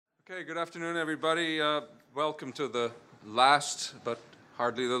Okay, good afternoon, everybody. Welcome to the last, but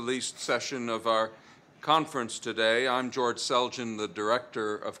hardly the least, session of our conference today. I'm George Selgin, the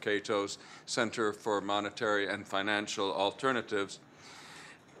director of Cato's Center for Monetary and Financial Alternatives.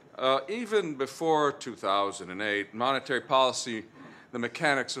 Even before 2008, monetary policy, the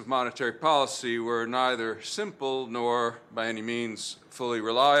mechanics of monetary policy were neither simple nor by any means fully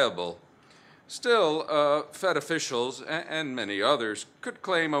reliable. Still, Fed officials and many others could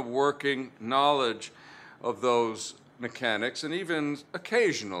claim a working knowledge of those mechanics and even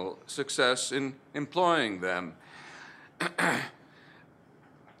occasional success in employing them.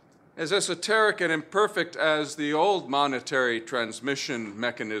 As esoteric and imperfect as the old monetary transmission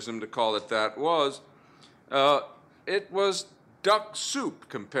mechanism, to call it that, was, it was duck soup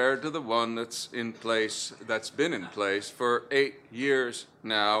compared to the one that's been in place for 8 years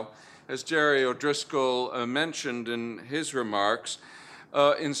now. As Jerry O'Driscoll mentioned in his remarks,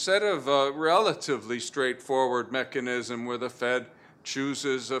 instead of a relatively straightforward mechanism where the Fed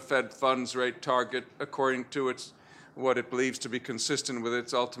chooses a Fed funds rate target according to what it believes to be consistent with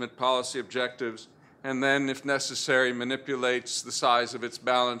its ultimate policy objectives, and then, if necessary, manipulates the size of its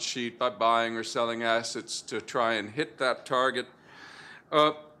balance sheet by buying or selling assets to try and hit that target.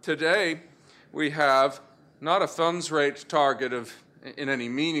 Today, we have not a funds rate target in any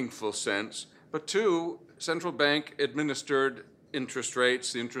meaningful sense, but two central bank administered interest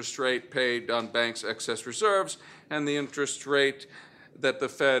rates, the interest rate paid on banks' excess reserves and the interest rate that the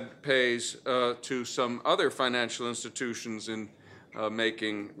Fed pays to some other financial institutions in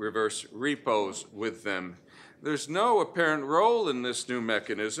making reverse repos with them. There's no apparent role in this new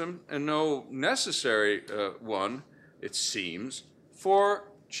mechanism and no necessary one, it seems, for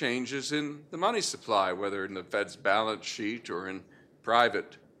changes in the money supply, whether in the Fed's balance sheet or in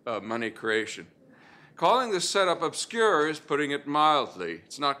private money creation. Calling this setup obscure is putting it mildly.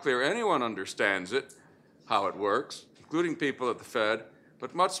 It's not clear anyone understands it, how it works, including people at the Fed,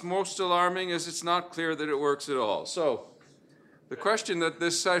 but what's most alarming is it's not clear that it works at all. So the question that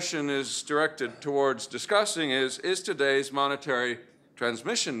this session is directed towards discussing is today's monetary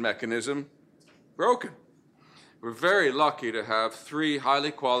transmission mechanism broken? We're very lucky to have three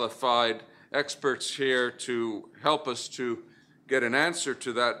highly qualified experts here to help us to get an answer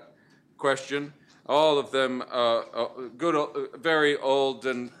to that question. All of them very old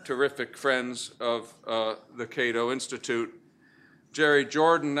and terrific friends of the Cato Institute. Jerry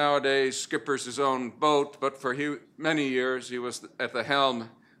Jordan nowadays skippers his own boat, but for many years he was at the helm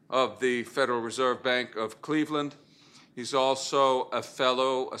of the Federal Reserve Bank of Cleveland. He's also a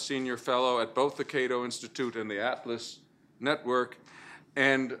senior fellow at both the Cato Institute and the Atlas Network,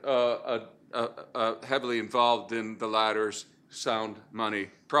 and heavily involved in the latter's Sound Money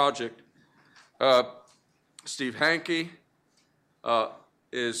project. Steve Hanke there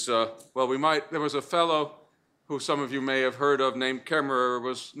was a fellow who some of you may have heard of named Kemmerer,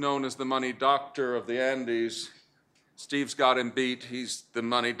 was known as the money doctor of the Andes. Steve's got him beat. He's the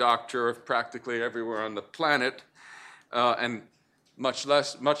money doctor of practically everywhere on the planet, and much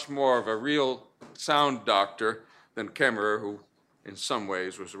more of a real sound doctor than Kemmerer, who in some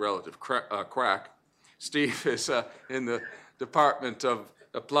ways was a relative quack. Steve is in the Department of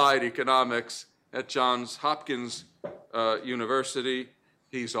Applied Economics at Johns Hopkins University.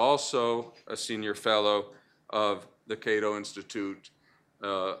 He's also a senior fellow of the Cato Institute,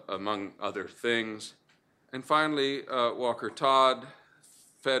 among other things. And finally, Walker Todd,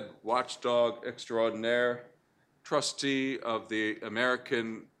 Fed watchdog extraordinaire, trustee of the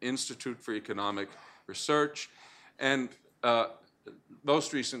American Institute for Economic Research, and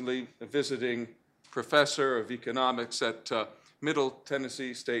most recently, a visiting professor of economics at Middle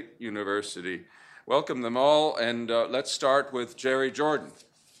Tennessee State University. Welcome them all, and let's start with Jerry Jordan.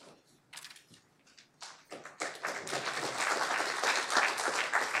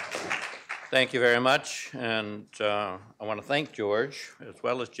 Thank you very much, and I want to thank George, as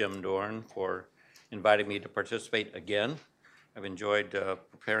well as Jim Dorn, for inviting me to participate again. I've enjoyed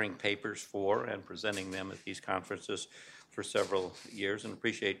preparing papers for and presenting them at these conferences for several years, and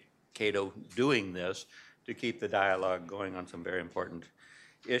appreciate Cato doing this to keep the dialogue going on some very important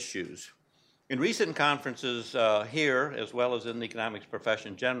issues. In recent conferences here, as well as in the economics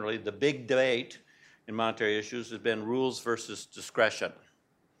profession generally, the big debate in monetary issues has been rules versus discretion.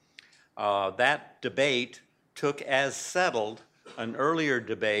 That debate took as settled an earlier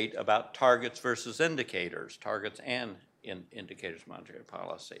debate about targets versus indicators, targets and indicators of monetary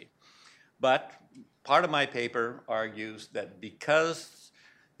policy. But part of my paper argues that because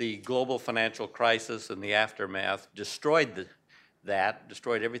the global financial crisis and the aftermath destroyed that,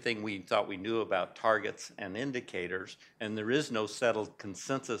 destroyed everything we thought we knew about targets and indicators, and there is no settled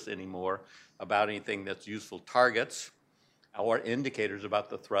consensus anymore about anything that's useful targets or indicators about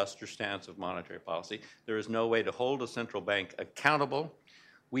the thrust or stance of monetary policy. There is no way to hold a central bank accountable.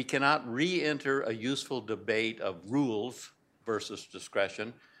 We cannot re-enter a useful debate of rules versus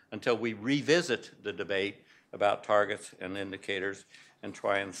discretion until we revisit the debate about targets and indicators and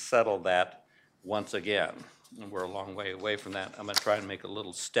try and settle that once again. And we're a long way away from that. I'm going to try and make a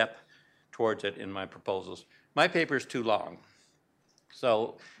little step towards it in my proposals. My paper is too long.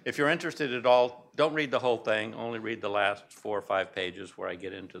 So if you're interested at all, don't read the whole thing. Only read the last 4 or 5 pages where I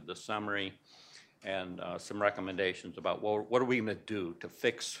get into the summary and some recommendations about, well, what are we going to do to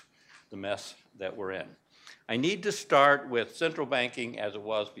fix the mess that we're in. I need to start with central banking as it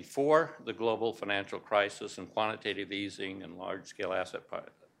was before the global financial crisis and quantitative easing and large-scale asset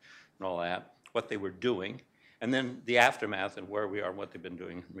and all that, what they were doing, and then the aftermath and where we are and what they've been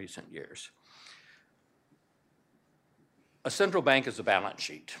doing in recent years. A central bank is a balance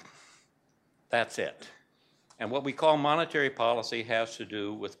sheet. That's it. And what we call monetary policy has to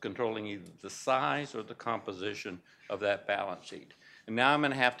do with controlling either the size or the composition of that balance sheet. And now I'm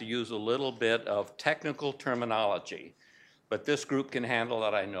going to have to use a little bit of technical terminology, but this group can handle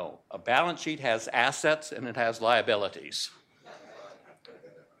that, I know. A balance sheet has assets and it has liabilities.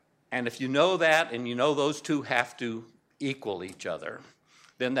 And if you know that and you know those two have to equal each other,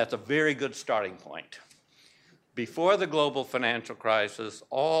 then that's a very good starting point. Before the global financial crisis,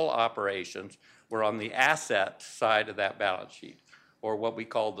 all operations were on the asset side of that balance sheet, or what we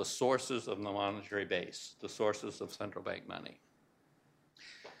call the sources of the monetary base, the sources of central bank money.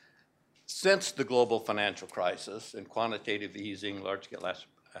 Since the global financial crisis and quantitative easing, large-scale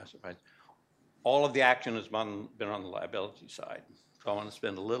asset prices, all of the action has been on the liability side. So I want to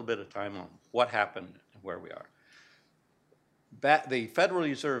spend a little bit of time on what happened and where we are. The Federal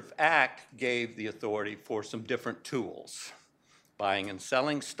Reserve Act gave the authority for some different tools, buying and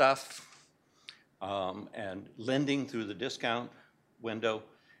selling stuff, and lending through the discount window,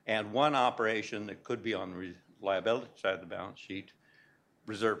 and one operation that could be on the liability side of the balance sheet,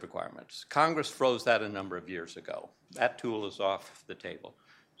 reserve requirements. Congress froze that a number of years ago. That tool is off the table.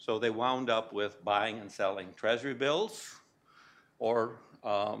 So they wound up with buying and selling treasury bills or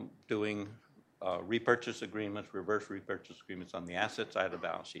doing repurchase agreements, reverse repurchase agreements on the asset side of the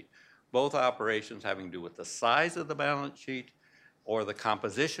balance sheet. Both operations having to do with the size of the balance sheet or the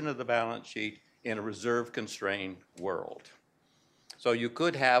composition of the balance sheet in a reserve-constrained world. So you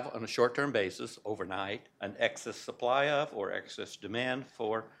could have, on a short-term basis, overnight, an excess supply of or excess demand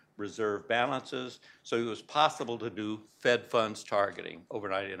for reserve balances. So it was possible to do Fed funds targeting,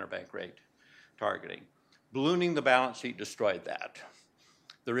 overnight interbank rate targeting. Ballooning the balance sheet destroyed that.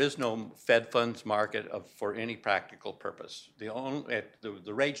 There is no Fed funds market for any practical purpose.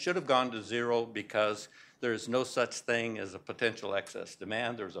 The rate should have gone to zero because there is no such thing as a potential excess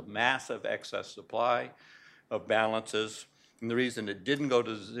demand. There's a massive excess supply of balances. And the reason it didn't go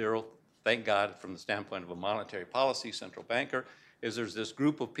to zero, thank God, from the standpoint of a monetary policy central banker, is there's this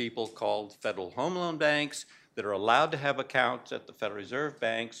group of people called Federal Home Loan Banks that are allowed to have accounts at the Federal Reserve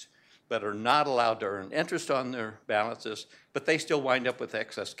banks that are not allowed to earn interest on their balances, but they still wind up with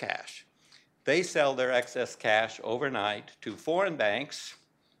excess cash. They sell their excess cash overnight to foreign banks,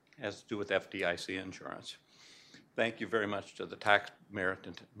 has to do with FDIC insurance. Thank you very much to the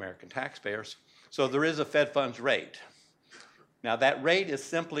American taxpayers. So there is a Fed funds rate. Now that rate is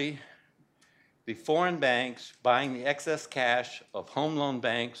simply the foreign banks buying the excess cash of home loan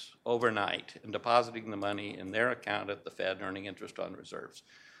banks overnight and depositing the money in their account at the Fed, earning interest on reserves.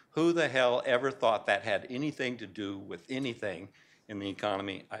 Who the hell ever thought that had anything to do with anything in the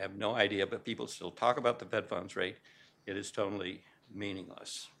economy? I have no idea, but people still talk about the Fed funds rate. It is totally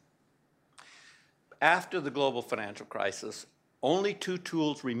meaningless. After the global financial crisis, only two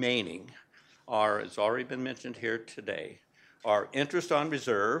tools remaining are, as already been mentioned here today, are interest on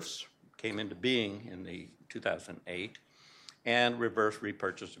reserves, came into being in the 2008, and reverse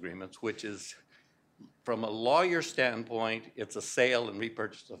repurchase agreements, which is, from a lawyer standpoint, it's a sale and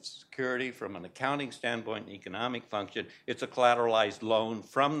repurchase of security. From an accounting standpoint and economic function, it's a collateralized loan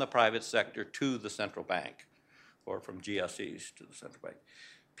from the private sector to the central bank, or from GSEs to the central bank.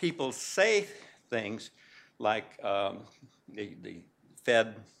 People say things like the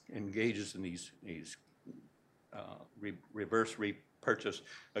Fed engages in these reverse repurchase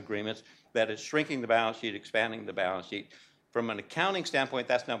agreements, that is shrinking the balance sheet, expanding the balance sheet. From an accounting standpoint,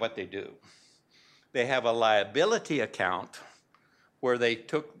 that's not what they do. They have a liability account where they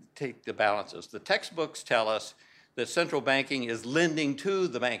take the balances. The textbooks tell us that central banking is lending to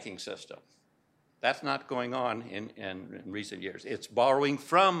the banking system. That's not going on in recent years. It's borrowing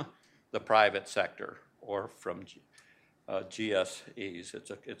from the private sector or from GSEs.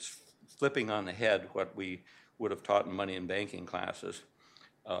 It's flipping on the head what we would have taught in money and banking classes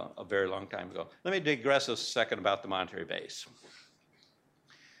a very long time ago. Let me digress a second about the monetary base.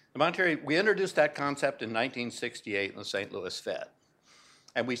 We introduced that concept in 1968 in the St. Louis Fed.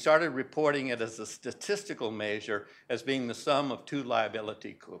 And we started reporting it as a statistical measure as being the sum of two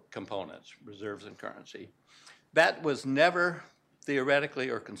liability components, reserves and currency. That was never theoretically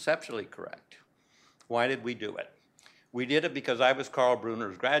or conceptually correct. Why did we do it? We did it because I was Carl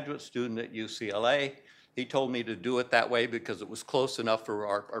Bruner's graduate student at UCLA. He told me to do it that way because it was close enough for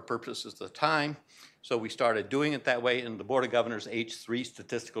our purposes at the time. So we started doing it that way, and the Board of Governors H3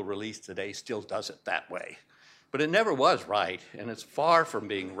 statistical release today still does it that way. But it never was right, and it's far from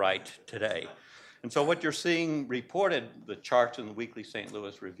being right today. And so what you're seeing reported, the charts in the weekly St.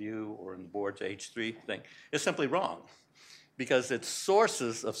 Louis Review or in the board's H3 thing, is simply wrong, because it's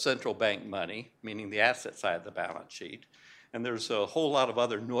sources of central bank money, meaning the asset side of the balance sheet, and there's a whole lot of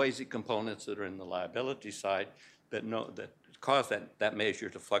other noisy components that are in the liability side that cause that measure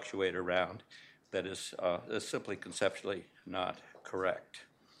to fluctuate around. That is simply conceptually not correct.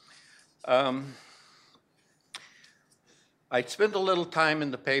 I spent a little time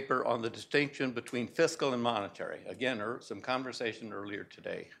in the paper on the distinction between fiscal and monetary. Again, some conversation earlier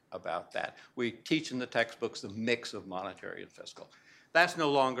today about that. We teach in the textbooks the mix of monetary and fiscal. That's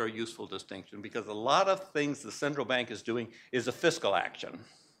no longer a useful distinction because a lot of things the central bank is doing is a fiscal action.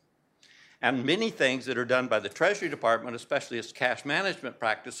 And many things that are done by the Treasury Department, especially its cash management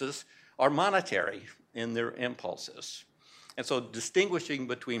practices, are monetary in their impulses. And so distinguishing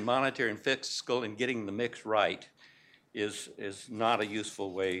between monetary and fiscal and getting the mix right is not a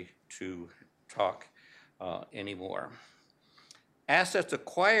useful way to talk anymore. Assets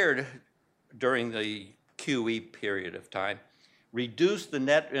acquired during the QE period of time reduce the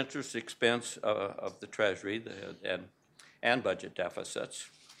net interest expense of the Treasury and budget deficits.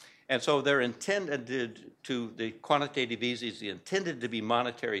 And so they're intended to, the quantitative easing is intended to be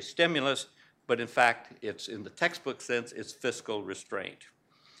monetary stimulus, but in fact, it's in the textbook sense, it's fiscal restraint.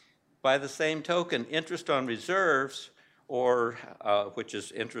 By the same token, interest on reserves, or which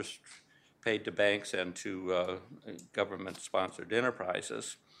is interest paid to banks and to government-sponsored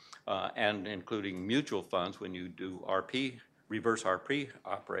enterprises, and including mutual funds when you do reverse RP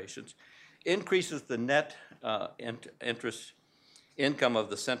operations, increases the net interest income of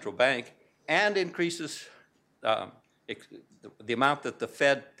the central bank and increases the amount that the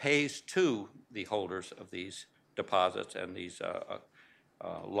Fed pays to the holders of these deposits and these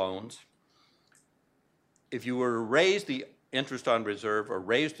loans. If you were to raise the interest on reserve or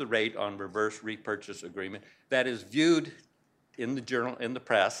raise the rate on reverse repurchase agreement, that is viewed in the journal, in the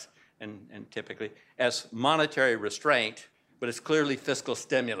press, and typically as monetary restraint, but it's clearly fiscal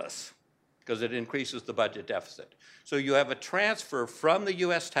stimulus because it increases the budget deficit. So you have a transfer from the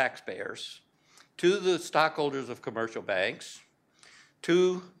US taxpayers to the stockholders of commercial banks,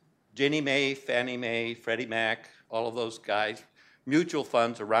 to Ginnie Mae, Fannie Mae, Freddie Mac, all of those guys, mutual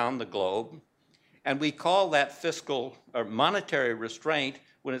funds around the globe. And we call that fiscal or monetary restraint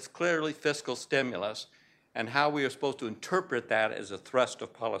when it's clearly fiscal stimulus, and how we are supposed to interpret that as a thrust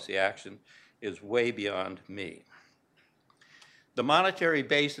of policy action is way beyond me. The monetary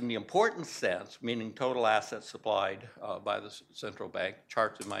base in the important sense, meaning total assets supplied by the central bank,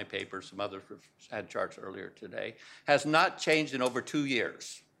 charts in my paper, some others had charts earlier today, has not changed in over 2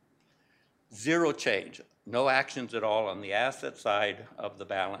 years. Zero change, no actions at all on the asset side of the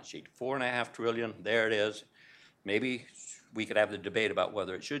balance sheet. $4.5 trillion, there it is. Maybe we could have the debate about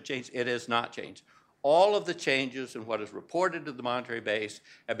whether it should change. It has not changed. All of the changes in what is reported to the monetary base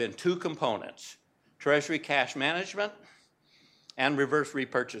have been two components: Treasury cash management and reverse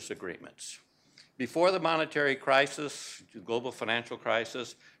repurchase agreements. Before the monetary crisis, the global financial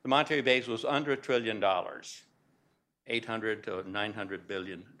crisis, the monetary base was under $1 trillion, 800 to 900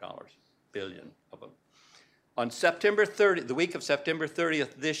 billion of them. On September 30th, the week of September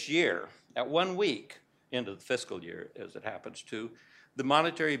 30th this year, at 1 week into the fiscal year, as it happens to, the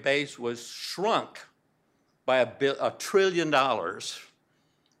monetary base was shrunk by $1 trillion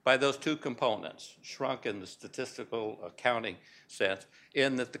by those two components, shrunk in the statistical accounting sense,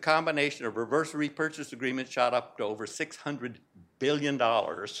 in that the combination of reverse repurchase agreements shot up to over $600 billion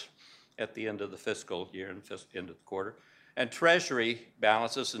at the end of the fiscal year and end of the quarter. And Treasury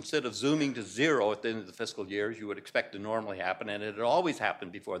balances, instead of zooming to zero at the end of the fiscal year, as you would expect to normally happen, and it had always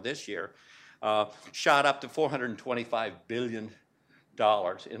happened before this year, shot up to $425 billion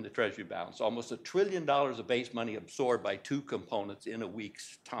in the Treasury balance. Almost $1 trillion of base money absorbed by two components in a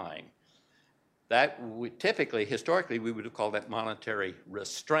week's time. Typically, historically, we would have called that monetary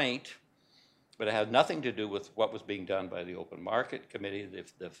restraint, but it had nothing to do with what was being done by the Open Market Committee.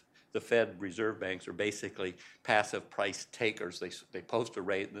 The Fed reserve banks are basically passive price takers. They post a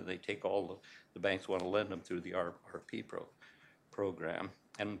rate, and then they take all the banks want to lend them through the RRP program.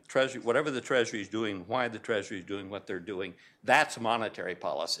 And Treasury, whatever the Treasury is doing, why the Treasury is doing what they're doing, that's monetary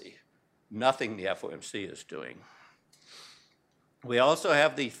policy. Nothing the FOMC is doing. We also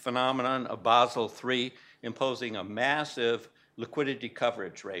have the phenomenon of Basel III imposing a massive liquidity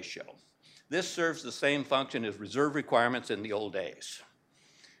coverage ratio. This serves the same function as reserve requirements in the old days.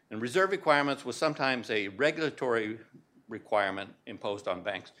 And reserve requirements was sometimes a regulatory requirement imposed on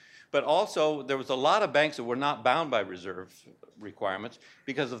banks, but also there was a lot of banks that were not bound by reserve requirements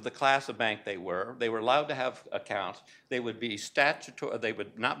because of the class of bank they were. They were allowed to have accounts. They would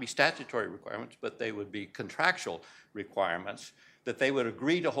not be statutory requirements, but they would be contractual requirements that they would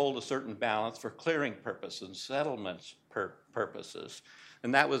agree to hold a certain balance for clearing purposes and settlements purposes.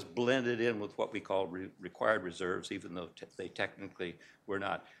 And that was blended in with what we call required reserves, even though they technically were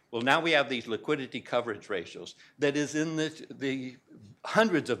not. Well, now we have these liquidity coverage ratios that is in the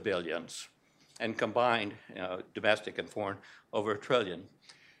hundreds of billions and combined, domestic and foreign, over $1 trillion.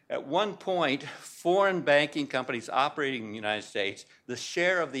 At one point, foreign banking companies operating in the United States, the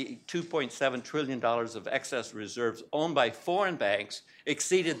share of the $2.7 trillion of excess reserves owned by foreign banks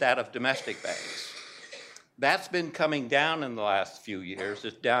exceeded that of domestic banks. That's been coming down in the last few years.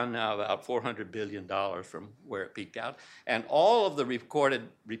 It's down now about $400 billion from where it peaked out. And all of the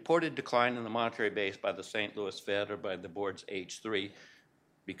reported decline in the monetary base by the St. Louis Fed or by the board's H3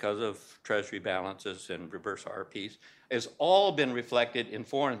 because of Treasury balances and reverse RPs has all been reflected in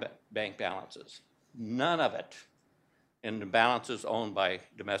foreign bank balances. None of it in the balances owned by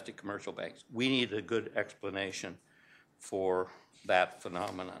domestic commercial banks. We need a good explanation for that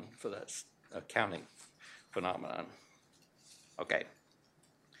phenomenon, for that accounting phenomenon. Okay,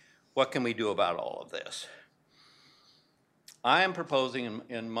 what can we do about all of this? I am proposing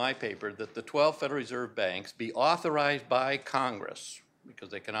in my paper that the 12 Federal Reserve banks be authorized by Congress, because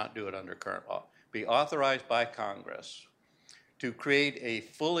they cannot do it under current law, be authorized by Congress to create a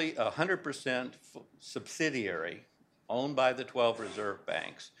fully 100% subsidiary owned by the 12 reserve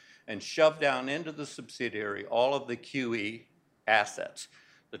banks and shove down into the subsidiary all of the QE assets.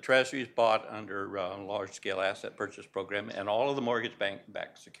 The Treasury is bought under large-scale asset purchase program and all of the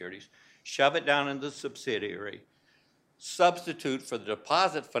mortgage-backed securities, shove it down into the subsidiary, substitute for the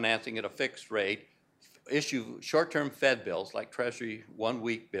deposit financing at a fixed rate, issue short-term Fed bills like Treasury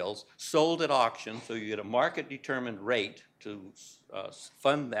one-week bills, sold at auction so you get a market-determined rate to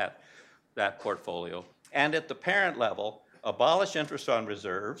fund that portfolio, and at the parent level, abolish interest on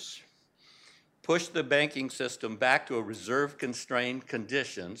reserves, push the banking system back to a reserve-constrained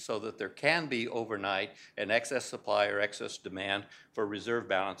condition so that there can be overnight an excess supply or excess demand for reserve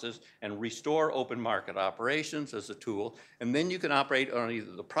balances, and restore open market operations as a tool, and then you can operate on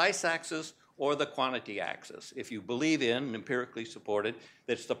either the price axis or the quantity axis. If you believe in, and empirically supported,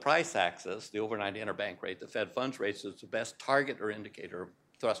 that it's the price axis, the overnight interbank rate, the Fed funds rate, is the best target or indicator of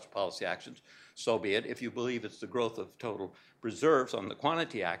thrust of policy actions, so be it. If you believe it's the growth of total reserves on the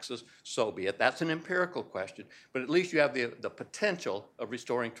quantity axis, so be it. That's an empirical question, but at least you have the potential of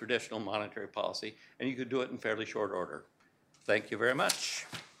restoring traditional monetary policy, and you could do it in fairly short order. Thank you very much.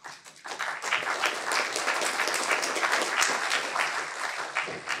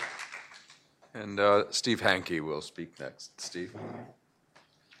 And Steve Hanke will speak next. Steve.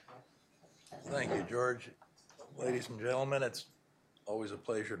 Thank you, George. Ladies and gentlemen, it's always a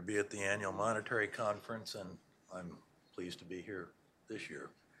pleasure to be at the annual monetary conference, and I'm pleased to be here this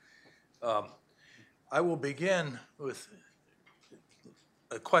year. I will begin with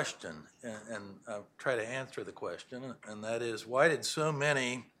a question, and I'll try to answer the question, and that is, why did so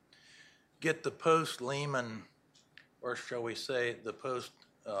many get the post-Lehman, or shall we say the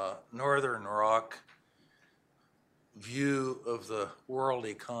post-Northern Rock view of the world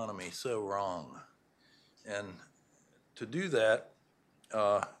economy so wrong? And to do that,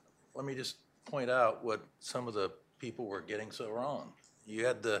 let me just point out what some of the people were getting so wrong. You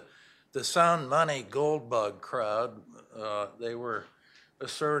had the sound money gold bug crowd. They were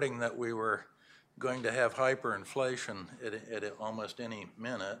asserting that we were going to have hyperinflation at almost any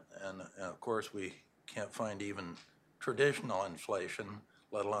minute, and of course we can't find even traditional inflation,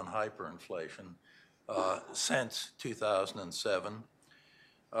 let alone hyperinflation, since 2007.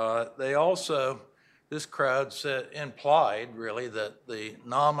 They also, this crowd implied really that the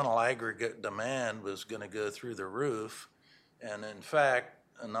nominal aggregate demand was going to go through the roof, and in fact,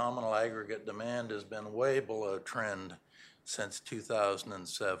 a nominal aggregate demand has been way below trend since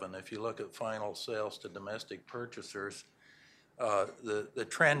 2007. If you look at final sales to domestic purchasers, the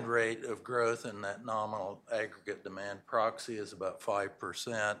trend rate of growth in that nominal aggregate demand proxy is about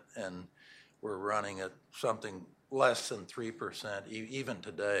 5%, and we're running at something less than 3%. Even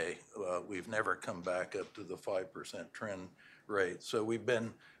today, we've never come back up to the 5% trend rate. So we've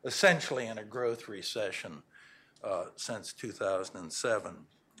been essentially in a growth recession since 2007,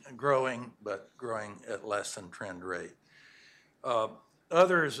 growing, but growing at less than trend rate.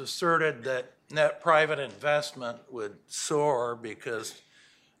 Others asserted that net private investment would soar because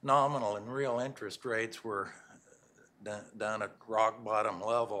nominal and real interest rates were down at rock bottom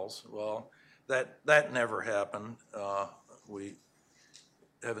levels. Well, that never happened. We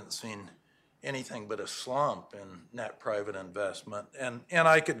haven't seen anything but a slump in net private investment. And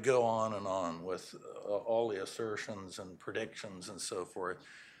I could go on with all the assertions and predictions and so forth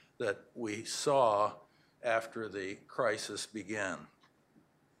that we saw after the crisis began.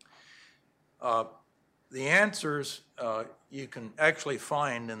 The answers you can actually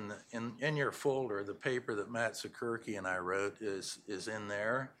find in your folder. The paper that Matt Sakurki and I wrote is in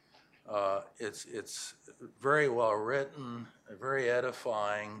there. It's very well written, very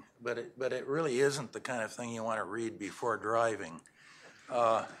edifying, but it really isn't the kind of thing you want to read before driving.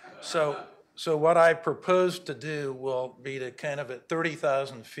 So what I propose to do will be to kind of at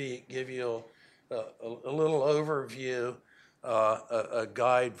 30,000 feet give you a little overview, a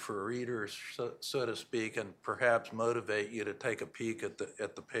guide for readers, so to speak, and perhaps motivate you to take a peek at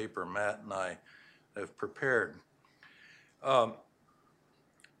the paper Matt and I have prepared. The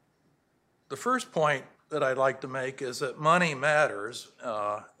first point that I'd like to make is that money matters.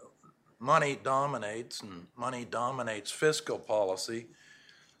 Money dominates, and money dominates fiscal policy.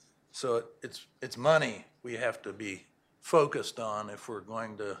 So it's money we have to be focused on if we're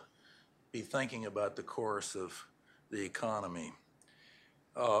going to be thinking about the course of the economy.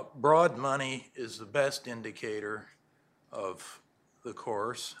 Broad money is the best indicator of the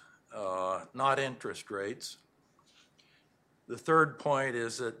course, not interest rates. The third point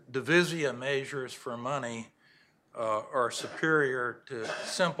is that divisia measures for money are superior to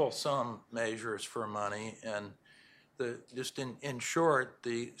simple sum measures for money, and just in short,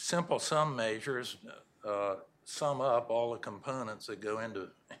 the simple sum measures sum up all the components that go into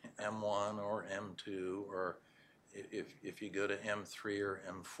M1 or M2, or if you go to M3 or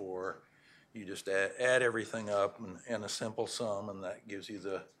M4, you just add everything up in a simple sum, and that gives you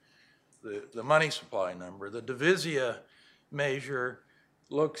the money supply number. The divisia measure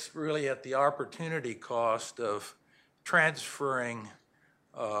looks really at the opportunity cost of transferring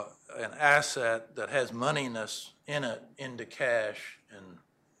an asset that has moneyness in it into cash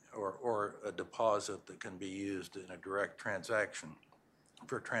or a deposit that can be used in a direct transaction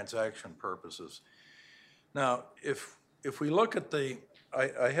for transaction purposes. Now, if we look at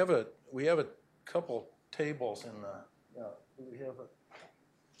we have a couple tables in the.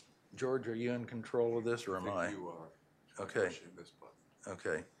 George, are you in control of this, or am I? You are. Okay.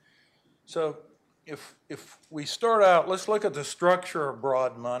 Okay. So if we start out, let's look at the structure of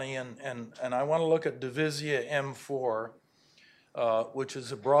broad money, and I want to look at divisia M4, which is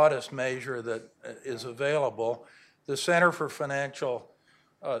the broadest measure that is available. The Center for Financial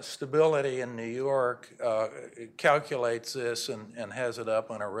Stability in New York calculates this and has it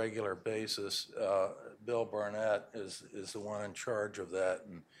up on a regular basis. Bill Barnett is the one in charge of that,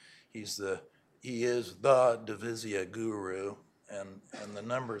 and he is the divisia guru, and the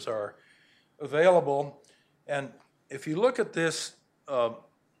numbers are available. And if you look at this, the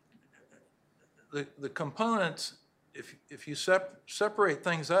components, if you separate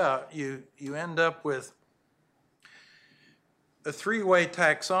things out, you end up with a three-way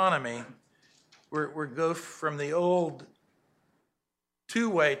taxonomy. We go from the old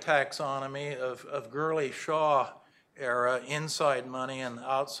two-way taxonomy of Gurley-Shaw era, inside money and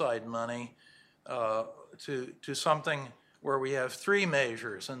outside money, to something where we have three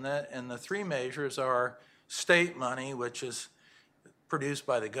measures, and the three measures are state money, which is produced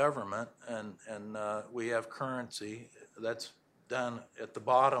by the government, and we have currency. That's down at the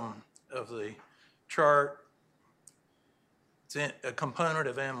bottom of the chart. It's a component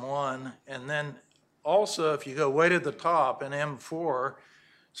of M1, and then also if you go way to the top in M4,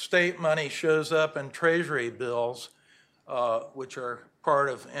 state money shows up in treasury bills, which are part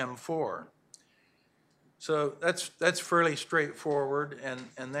of M4. So that's fairly straightforward,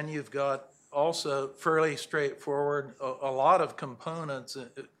 and then you've got also fairly straightforward a lot of components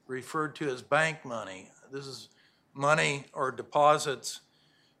referred to as bank money. This is money or deposits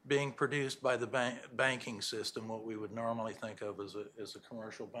being produced by the banking system, what we would normally think of as a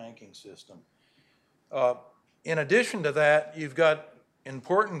commercial banking system. In addition to that, you've got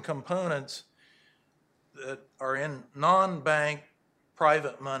important components that are in non-bank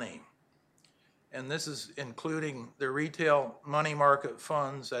private money. And this is including the retail money market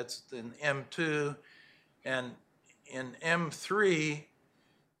funds, that's in M2. And in M3,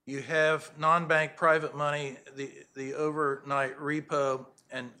 you have non-bank private money, the overnight repo,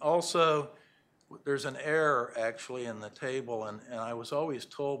 and also there's an error actually in the table, and I was always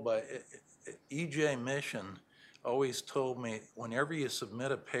told by E.J. Mission, always told me, whenever you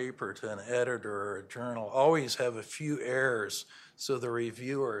submit a paper to an editor or a journal, always have a few errors so the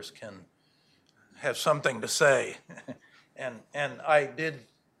reviewers can have something to say. and I did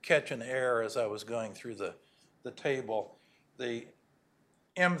catch an error as I was going through the table. The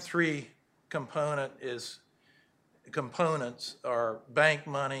M3 components are bank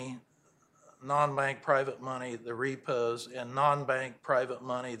money, non-bank private money, the repos, and non-bank private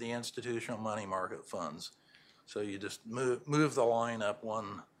money, the institutional money market funds. So you just move the line up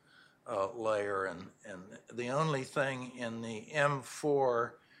one layer, and the only thing in the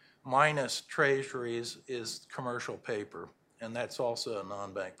M4 minus treasuries is commercial paper, and that's also a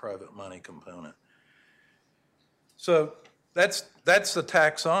non-bank private money component. So that's the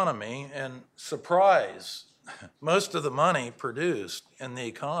taxonomy, and surprise, most of the money produced in the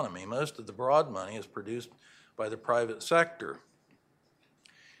economy, most of the broad money is produced by the private sector.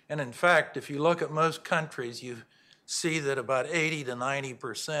 And in fact, if you look at most countries, you see that about 80 to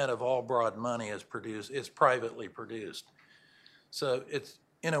 90% of all broad money is privately produced. So it's,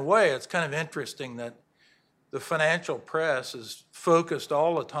 in a way, it's kind of interesting that the financial press is focused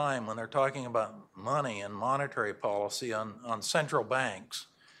all the time when they're talking about money and monetary policy on central banks.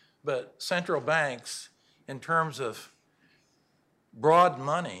 But central banks, in terms of broad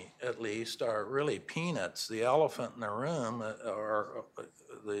money at least, are really peanuts. The elephant in the room are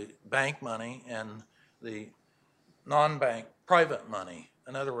the bank money and the non-bank private money.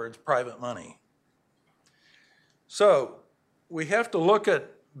 In other words, private money. So we have to look at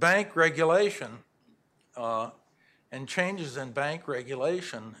bank regulation and changes in bank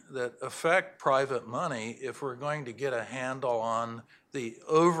regulation that affect private money if we're going to get a handle on the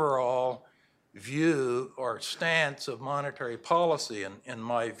overall view or stance of monetary policy, in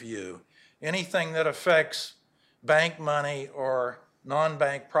my view. Anything that affects bank money or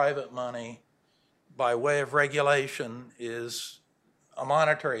non-bank private money by way of regulation is a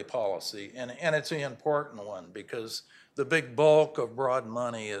monetary policy, and it's an important one because the big bulk of broad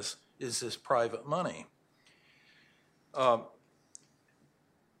money is this private money.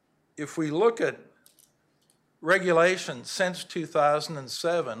 If we look at regulation since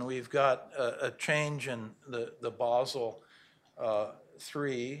 2007, we've got a change in the Basel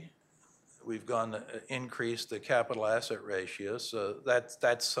III. We've gone to increase the capital asset ratio, so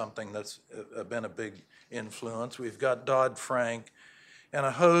that's something that's been a big influence. We've got Dodd-Frank and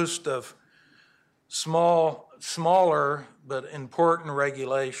a host of smaller but important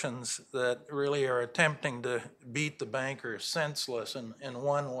regulations that really are attempting to beat the bankers senseless in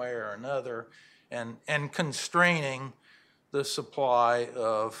one way or another, and constraining the supply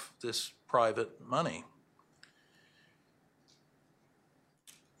of this private money.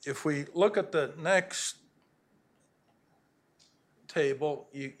 If we look at the next table,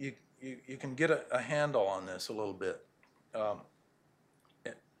 you can get a handle on this a little bit.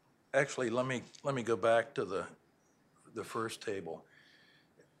 Actually, let me go back to the first table.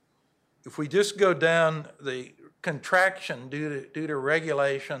 If we just go down the contraction due to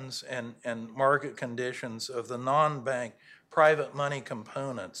regulations and market conditions of the non-bank private money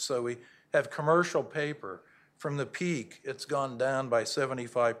components. So we have commercial paper. From the peak, it's gone down by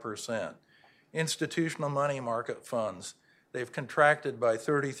 75%. Institutional money market funds, they've contracted by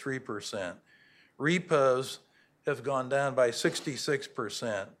 33%. Repos have gone down by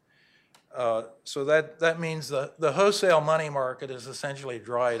 66%. So that means the wholesale money market is essentially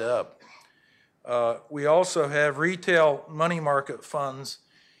dried up. We also have retail money market funds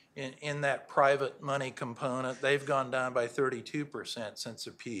in that private money component. They've gone down by 32% since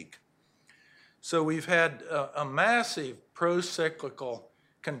the peak. So we've had a massive pro-cyclical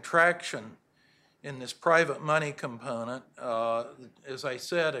contraction in this private money component. As I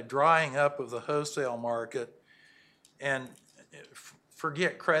said, a drying up of the wholesale market, and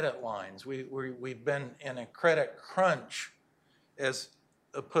forget credit lines. We've been in a credit crunch as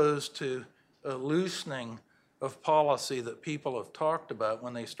opposed to a loosening of policy that people have talked about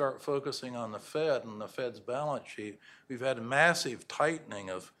when they start focusing on the Fed and the Fed's balance sheet. We've had a massive tightening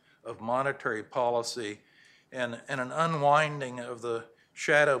of monetary policy and an unwinding of the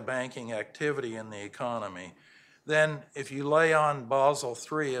shadow banking activity in the economy. Then if you lay on Basel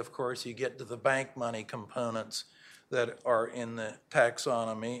III, of course, you get to the bank money components that are in the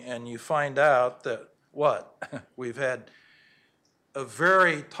taxonomy, and you find out that what? We've had a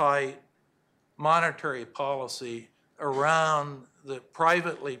very tight monetary policy around the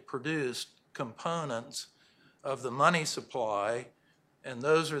privately produced components of the money supply, and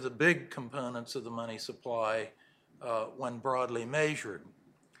those are the big components of the money supply when broadly measured.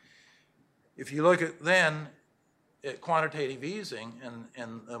 If you look at then at quantitative easing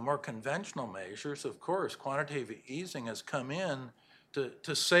and the more conventional measures, of course, quantitative easing has come in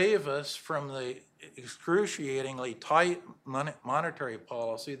to save us from the excruciatingly tight monetary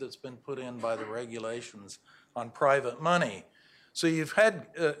policy that's been put in by the regulations on private money. So you've had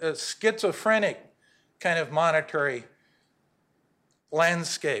a schizophrenic kind of monetary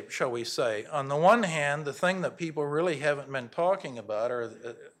landscape, shall we say. On the one hand, the thing that people really haven't been talking about are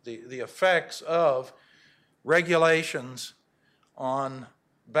the effects of regulations on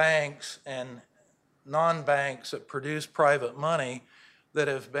banks and non-banks that produce private money that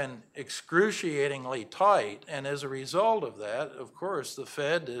have been excruciatingly tight. And as a result of that, of course, the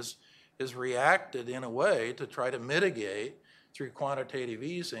Fed has reacted in a way to try to mitigate through quantitative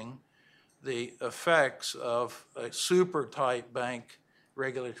easing the effects of super tight bank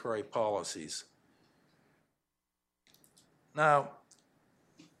regulatory policies. Now,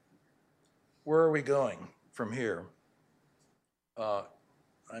 where are we going from here?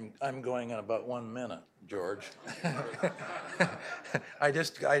 I'm going in about 1 minute, George. I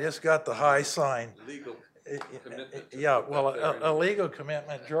just got the high sign. Legal commitment. Yeah, well, a legal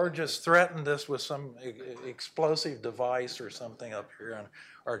commitment. George has threatened us with some explosive device or something up here on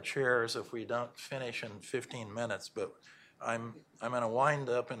our chairs if we don't finish in 15 minutes. But I'm going to wind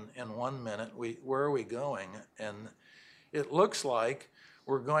up in 1 minute. Where are we going? And it looks like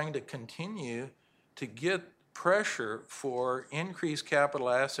we're going to continue to get pressure for increased capital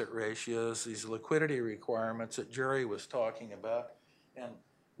asset ratios, these liquidity requirements that Jerry was talking about. And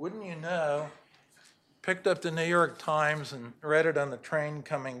wouldn't you know, picked up the New York Times and read it on the train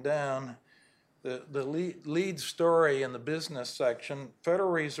coming down, the lead story in the business section,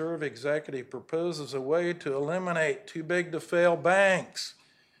 Federal Reserve executive proposes a way to eliminate too big to fail banks.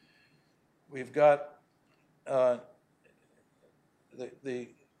 We've got the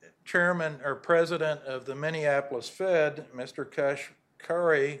chairman or president of the Minneapolis Fed, Mr.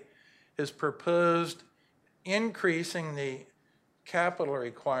 Kashkari, has proposed increasing the capital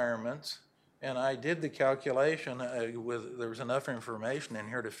requirements, and I did the calculation there was enough information in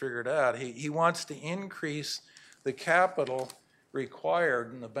here to figure it out. He wants to increase the capital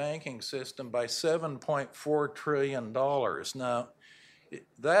required in the banking system by $7.4 trillion. Now,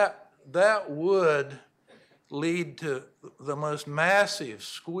 that would lead to the most massive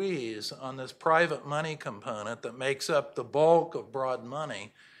squeeze on this private money component that makes up the bulk of broad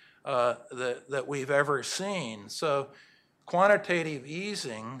money that we've ever seen. So quantitative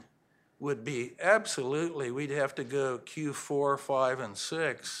easing would be absolutely, we'd have to go Q4, 5, and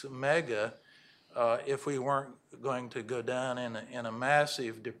 6 mega if we weren't going to go down in a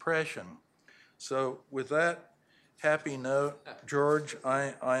massive depression. So with that happy note, George,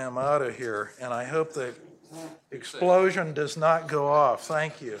 I am out of here, and I hope the explosion does not go off.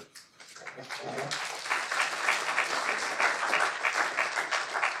 Thank you.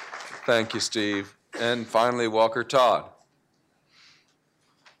 Thank you, Steve. And finally, Walker Todd.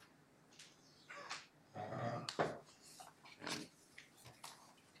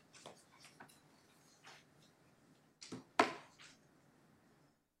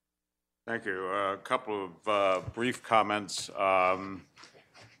 Thank you. A couple of brief comments.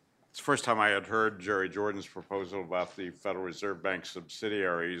 It's the first time I had heard Jerry Jordan's proposal about the Federal Reserve Bank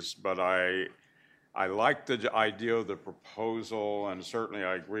subsidiaries, but I like the idea of the proposal, and certainly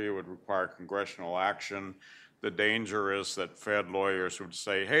I agree it would require congressional action. The danger is that Fed lawyers would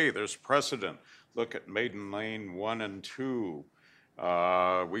say, hey, there's precedent. Look at Maiden Lane 1 and 2.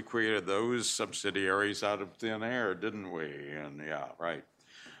 We created those subsidiaries out of thin air, didn't we? And yeah, right.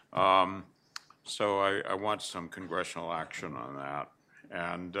 So I want some congressional action on that.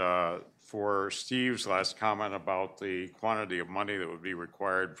 And for Steve's last comment about the quantity of money that would be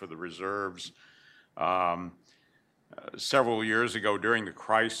required for the reserves, several years ago during the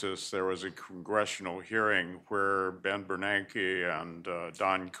crisis, there was a congressional hearing where Ben Bernanke and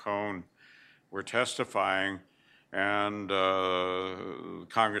Don Cohn were testifying, and the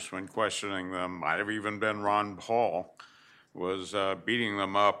congressman questioning them, might have even been Ron Paul, was beating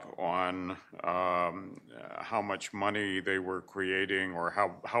them up on how much money they were creating or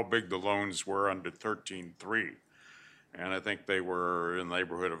how big the loans were under 13.3. And I think they were in the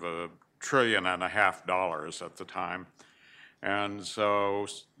neighborhood of trillion and a half dollars at the time. And so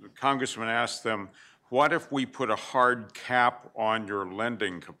the congressman asked them, what if we put a hard cap on your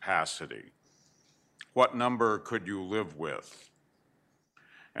lending capacity? What number could you live with?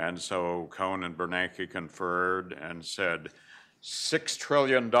 And so Cohn and Bernanke conferred and said, $6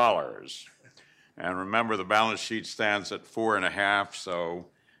 trillion. And remember, the balance sheet stands at 4.5, so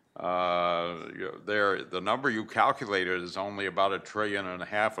the number you calculated is only about $1.5 trillion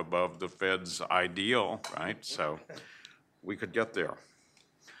above the Fed's ideal, right? So we could get there.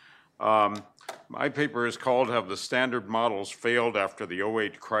 My paper is called Have the Standard Models Failed After the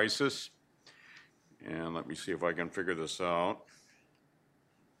 '08 Crisis? And let me see if I can figure this out.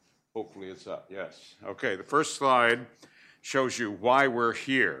 Hopefully it's up, yes. Okay, the first slide shows you why we're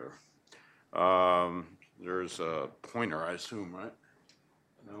here. There's a pointer, I assume, right?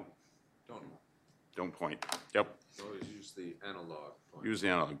 No, don't point. Yep. Always use the analog point. Use the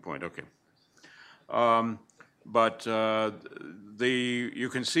analog point, okay. You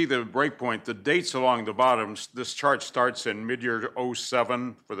can see the breakpoint, the dates along the bottom. This chart starts in mid-year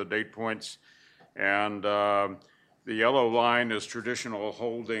 '07 for the date points, and the yellow line is traditional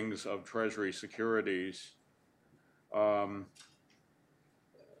holdings of Treasury securities.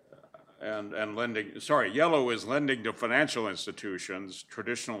 And lending, yellow is lending to financial institutions.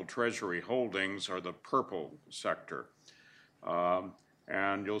 Traditional Treasury holdings are the purple sector.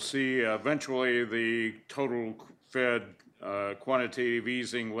 And you'll see eventually the total Fed quantitative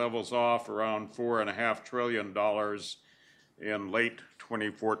easing levels off around $4.5 trillion in late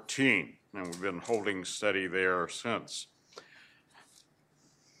 2014. And we've been holding steady there since.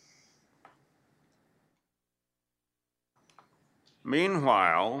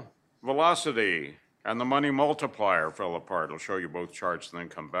 Meanwhile, velocity and the money multiplier fell apart. I'll show you both charts and then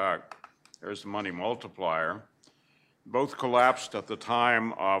come back. There's the money multiplier. Both collapsed at the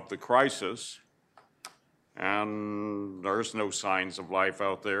time of the crisis, and there's no signs of life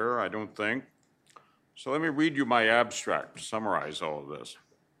out there, I don't think. So let me read you my abstract to summarize all of this.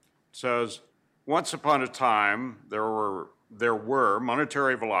 It says, once upon a time, there were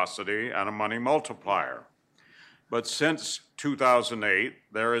monetary velocity and a money multiplier. But since 2008,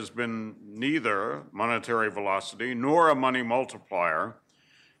 there has been neither monetary velocity nor a money multiplier,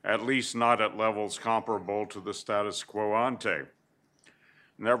 at least not at levels comparable to the status quo ante.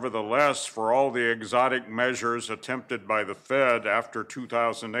 Nevertheless, for all the exotic measures attempted by the Fed after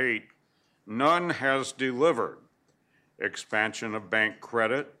 2008, none has delivered. Expansion of bank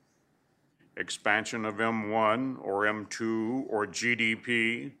credit, expansion of M1 or M2 or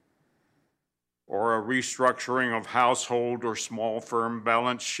GDP, or a restructuring of household or small firm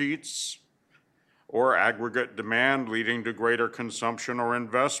balance sheets, or aggregate demand leading to greater consumption or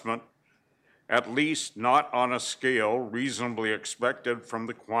investment, at least not on a scale reasonably expected from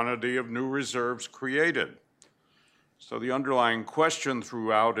the quantity of new reserves created. So the underlying question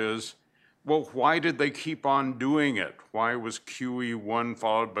throughout is, well, why did they keep on doing it? Why was QE1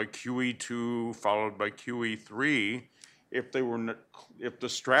 followed by QE2 followed by QE3 if the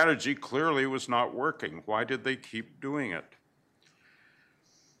strategy clearly was not working? Why did they keep doing it?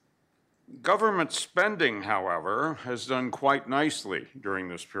 Government spending, however, has done quite nicely during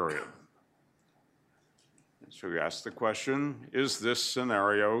this period. So you ask the question, is this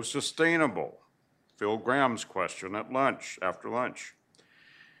scenario sustainable? Phil Graham's question at lunch, after lunch.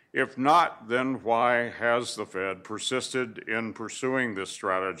 If not, then why has the Fed persisted in pursuing this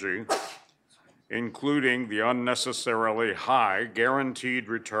strategy, including the unnecessarily high guaranteed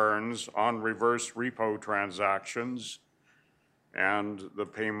returns on reverse repo transactions and the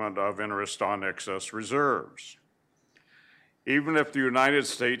payment of interest on excess reserves? Even if the United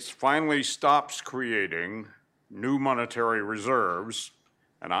States finally stops creating new monetary reserves,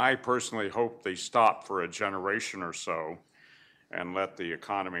 and I personally hope they stop for a generation or so and let the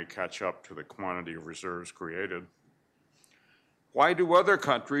economy catch up to the quantity of reserves created, why do other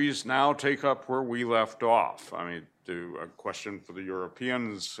countries now take up where we left off? I mean, a question for the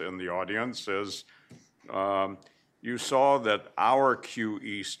Europeans in the audience is, you saw that our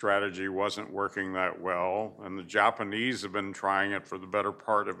QE strategy wasn't working that well, and the Japanese have been trying it for the better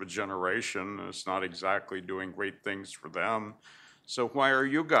part of a generation, and it's not exactly doing great things for them. So why are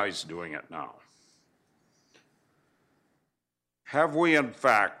you guys doing it now? Have we, in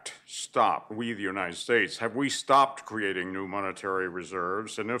fact, stopped, we, the United States, have we stopped creating new monetary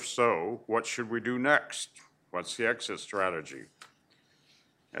reserves? And if so, what should we do next? What's the exit strategy?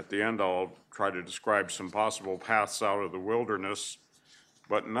 At the end, I'll try to describe some possible paths out of the wilderness,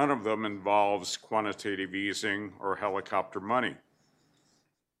 but none of them involves quantitative easing or helicopter money.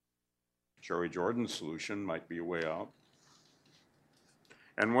 Jerry Jordan's solution might be a way out.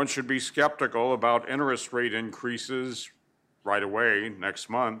 And one should be skeptical about interest rate increases right away next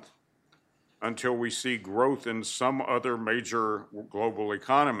month until we see growth in some other major global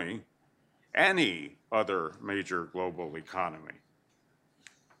economy, any other major global economy.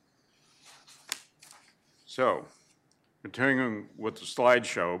 So, continuing with the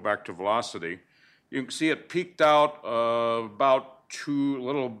slideshow, back to velocity, you can see it peaked out about a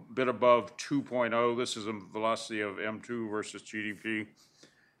little bit above 2.0. This is a velocity of M2 versus GDP.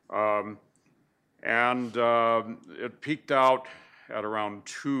 It peaked out at around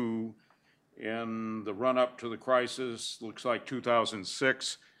 2 in the run-up to the crisis, looks like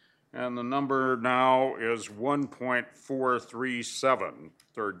 2006, and the number now is 1.437,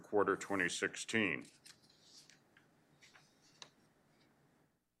 third quarter 2016.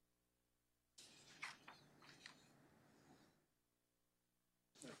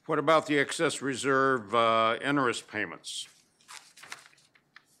 What about the excess reserve interest payments?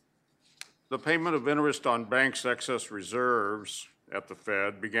 The payment of interest on banks' excess reserves at the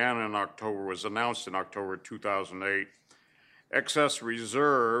Fed was announced in October 2008. Excess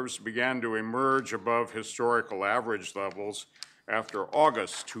reserves began to emerge above historical average levels after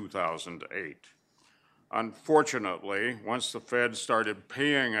August 2008. Unfortunately, once the Fed started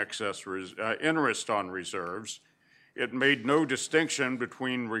paying excess interest on reserves, it made no distinction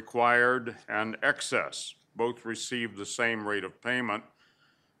between required and excess. Both received the same rate of payment,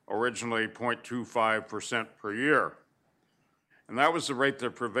 originally 0.25% per year. And that was the rate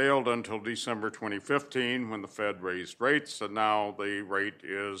that prevailed until December 2015 when the Fed raised rates, and now the rate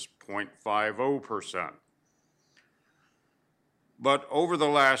is 0.50%. But over the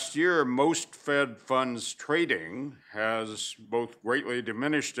last year, most Fed funds trading has both greatly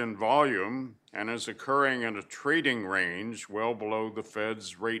diminished in volume and is occurring in a trading range well below the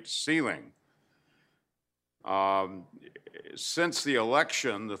Fed's rate ceiling. Since the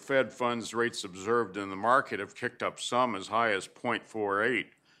election, the Fed funds rates observed in the market have kicked up some as high as 0.48,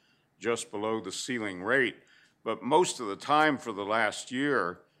 just below the ceiling rate. But most of the time for the last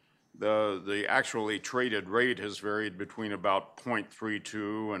year, the actually traded rate has varied between about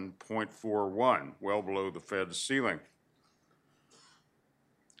 0.32 and 0.41, well below the Fed's ceiling.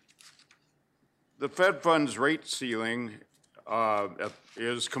 The Fed funds rate ceiling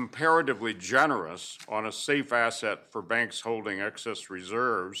is comparatively generous on a safe asset for banks holding excess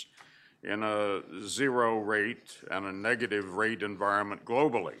reserves in a zero rate and a negative rate environment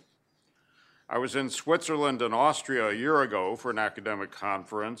globally. I was in Switzerland and Austria a year ago for an academic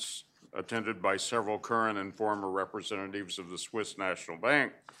conference attended by several current and former representatives of the Swiss National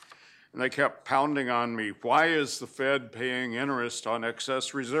Bank, and they kept pounding on me, why is the Fed paying interest on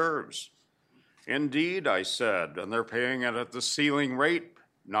excess reserves? Indeed, I said, and they're paying it at the ceiling rate,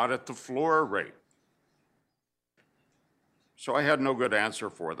 not at the floor rate. So I had no good answer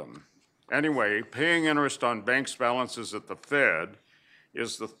for them. Anyway, paying interest on banks' balances at the Fed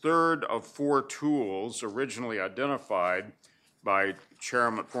is the third of 4 tools originally identified by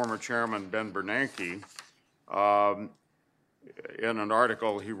former Chairman Ben Bernanke in an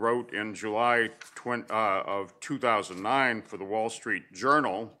article he wrote in July of 2009 for the Wall Street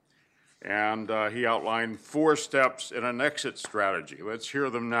Journal. And he outlined 4 steps in an exit strategy. Let's hear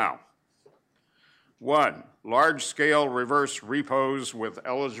them now. 1, large-scale reverse repos with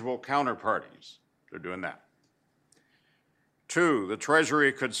eligible counterparties. They're doing that. 2, the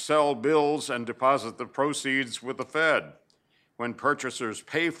Treasury could sell bills and deposit the proceeds with the Fed. When purchasers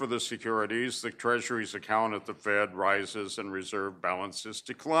pay for the securities, the Treasury's account at the Fed rises and reserve balances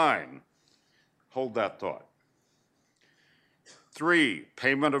decline. Hold that thought. 3,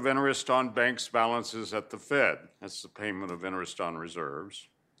 payment of interest on banks' balances at the Fed. That's the payment of interest on reserves.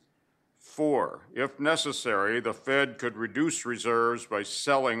 4, if necessary, the Fed could reduce reserves by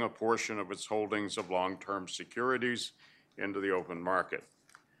selling a portion of its holdings of long-term securities into the open market.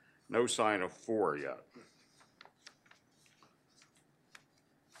 No sign of 4 yet.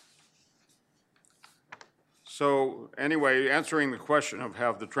 So anyway, answering the question of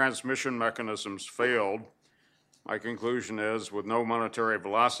have the transmission mechanisms failed, my conclusion is with no monetary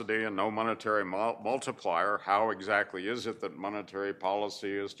velocity and no monetary multiplier, how exactly is it that monetary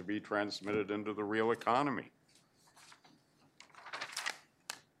policy is to be transmitted into the real economy?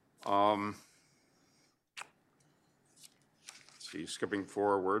 Let's see, skipping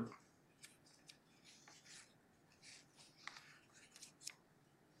forward.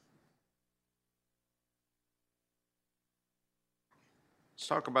 Let's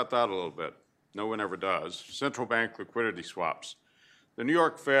talk about that a little bit. No one ever does. Central bank liquidity swaps. The New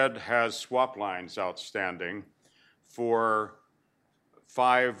York Fed has swap lines outstanding for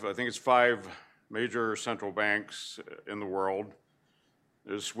 5 major central banks in the world.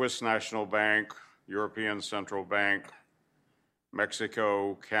 There's Swiss National Bank, European Central Bank,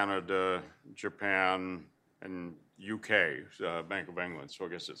 Mexico, Canada, Japan, and UK, Bank of England, so I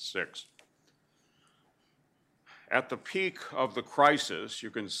guess it's 6. At the peak of the crisis,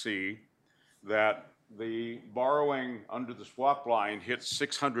 you can see that the borrowing under the swap line hit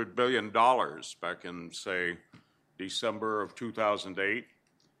 $600 billion back in, say, December of 2008.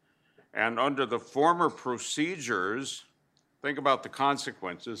 And under the former procedures, think about the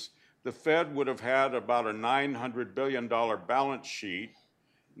consequences. The Fed would have had about a $900 billion balance sheet,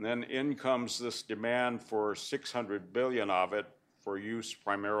 and then in comes this demand for $600 billion of it for use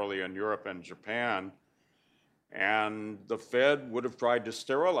primarily in Europe and Japan. And the Fed would have tried to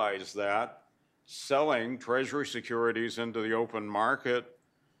sterilize that, selling Treasury securities into the open market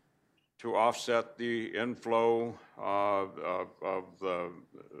to offset the inflow of the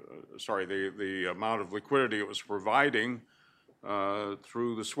amount of liquidity it was providing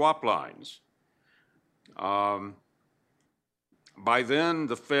through the swap lines. By then,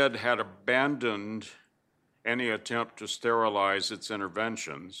 the Fed had abandoned any attempt to sterilize its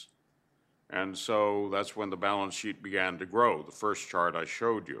interventions, and so that's when the balance sheet began to grow, the first chart I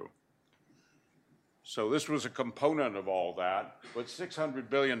showed you. So this was a component of all that, but $600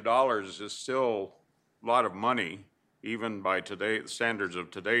 billion is still a lot of money, even by the standards of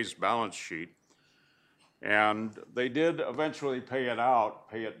today's balance sheet. And they did eventually pay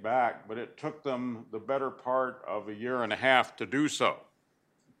it back, but it took them the better part of a year and a half to do so.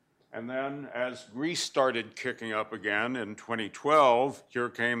 And then as Greece started kicking up again in 2012, here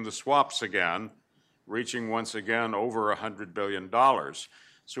came the swaps again, reaching once again over $100 billion.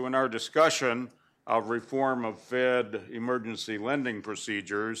 So in our discussion of reform of Fed emergency lending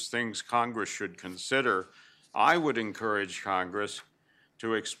procedures, things Congress should consider, I would encourage Congress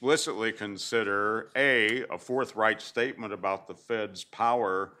to explicitly consider a forthright statement about the Fed's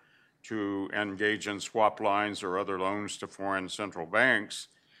power to engage in swap lines or other loans to foreign central banks,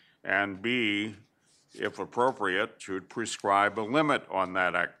 and B, if appropriate, to prescribe a limit on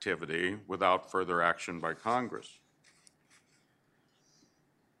that activity without further action by Congress.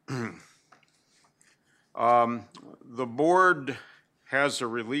 The board has a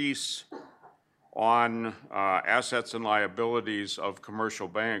release on assets and liabilities of commercial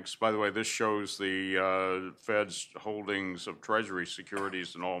banks. By the way, this shows the Fed's holdings of Treasury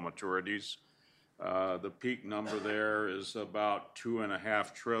securities and all maturities. The peak number there is about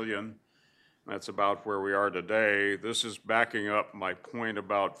 $2.5 trillion. That's about where we are today. This is backing up my point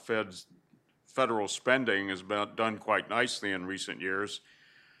about federal spending has been done quite nicely in recent years.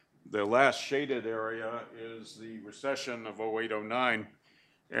 The last shaded area is the recession of 08-09,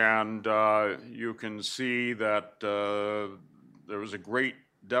 and you can see that there was a great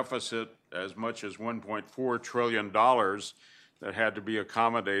deficit, as much as $1.4 trillion, that had to be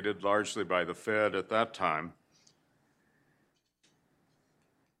accommodated largely by the Fed at that time.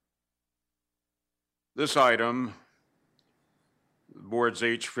 This item, the board's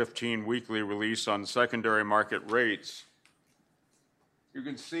H15 weekly release on secondary market rates. You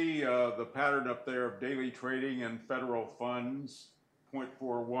can see the pattern up there of daily trading in federal funds,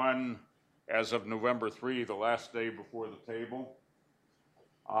 0.41 as of November 3, the last day before the table.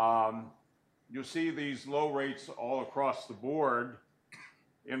 You see these low rates all across the board.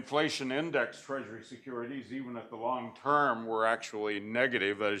 Inflation index Treasury securities, even at the long term, were actually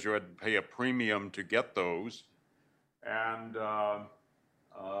negative, that is, you had to pay a premium to get those. And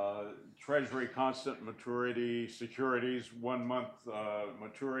Treasury constant maturity securities, 1 month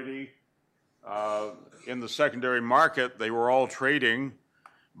maturity. In the secondary market, they were all trading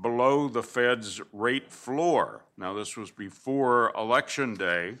below the Fed's rate floor. Now, this was before Election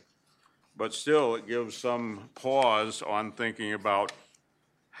Day, but still it gives some pause on thinking about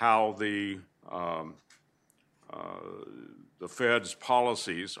how the Fed's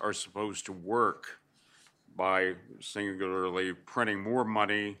policies are supposed to work by singularly printing more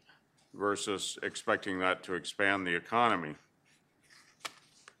money versus expecting that to expand the economy.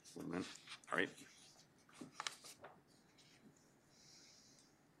 All right.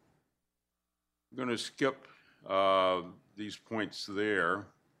 I'm going to skip these points there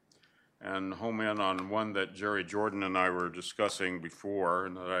and home in on one that Jerry Jordan and I were discussing before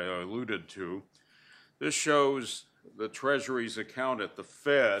and that I alluded to. This shows the Treasury's account at the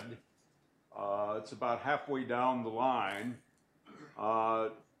Fed. It's about halfway down the line.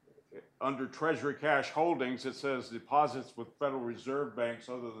 Under Treasury cash holdings, it says deposits with Federal Reserve banks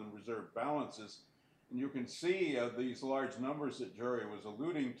other than reserve balances. And you can see these large numbers that Jerry was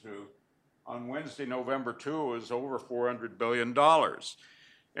alluding to. On Wednesday, November 2, is over $400 billion.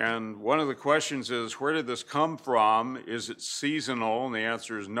 And one of the questions is, where did this come from? Is it seasonal? And the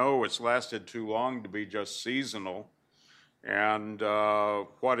answer is no, it's lasted too long to be just seasonal. And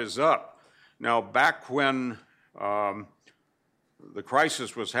what is up? Now, back when the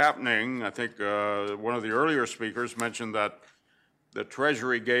crisis was happening, I think one of the earlier speakers mentioned that the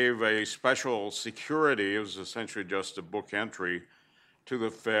Treasury gave a special security, it was essentially just a book entry, to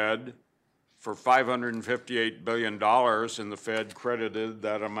the Fed for $558 billion, and the Fed credited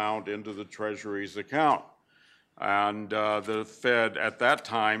that amount into the Treasury's account. And the Fed at that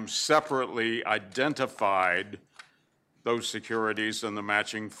time separately identified those securities and the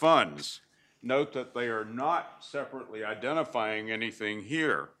matching funds. Note that they are not separately identifying anything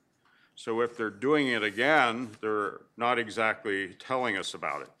here. So if they're doing it again, they're not exactly telling us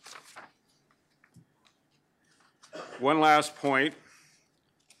about it. One last point.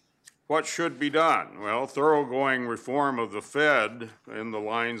 What should be done? Well, thoroughgoing reform of the Fed in the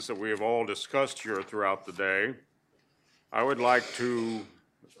lines that we have all discussed here throughout the day. I would like to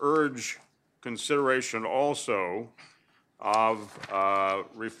urge consideration also of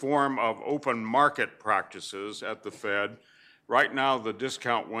reform of open market practices at the Fed. Right now, the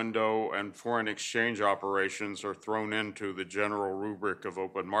discount window and foreign exchange operations are thrown into the general rubric of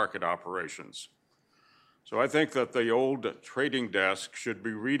open market operations. So I think that the old trading desk should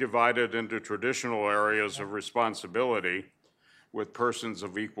be redivided into traditional areas of responsibility with persons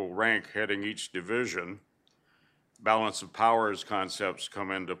of equal rank heading each division. Balance of powers concepts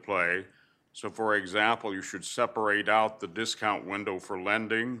come into play. So for example, you should separate out the discount window for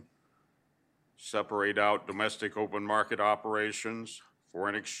lending, separate out domestic open market operations,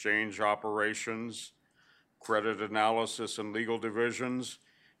 foreign exchange operations, credit analysis and legal divisions,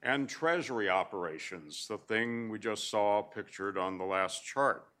 and treasury operations, the thing we just saw pictured on the last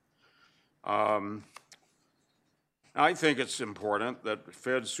chart. I think it's important that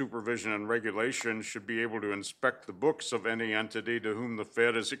Fed supervision and regulation should be able to inspect the books of any entity to whom the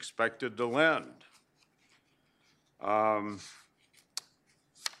Fed is expected to lend.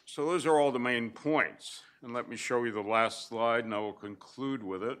 So those are all the main points. And let me show you the last slide, and I will conclude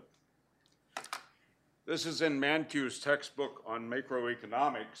with it. This is in Mankiw's textbook on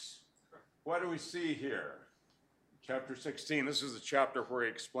macroeconomics. What do we see here? Chapter 16, this is the chapter where he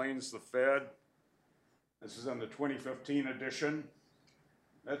explains the Fed. This is in the 2015 edition.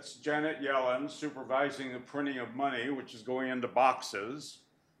 That's Janet Yellen supervising the printing of money, which is going into boxes.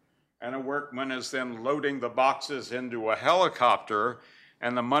 And a workman is then loading the boxes into a helicopter,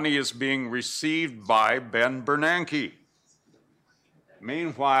 and the money is being received by Ben Bernanke.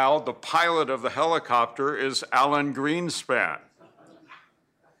 Meanwhile, the pilot of the helicopter is Alan Greenspan.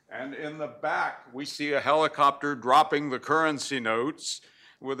 And in the back, we see a helicopter dropping the currency notes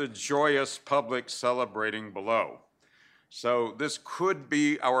with a joyous public celebrating below. So this could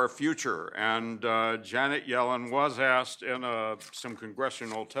be our future. And Janet Yellen was asked in some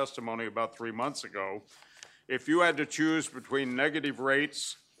congressional testimony about 3 months ago, if you had to choose between negative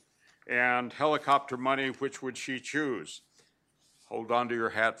rates and helicopter money, which would she choose? Hold on to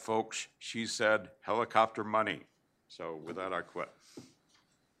your hat, folks. She said helicopter money. So with that, I quit.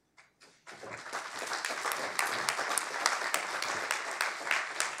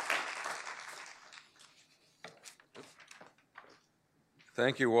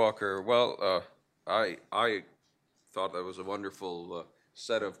 Thank you, Walker. Well, I thought that was a wonderful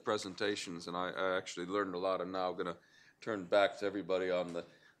set of presentations, and I actually learned a lot. I'm now going to turn back to everybody on the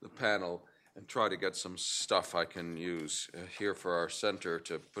panel and try to get some stuff I can use here for our center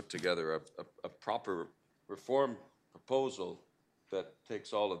to put together a proper reform proposal that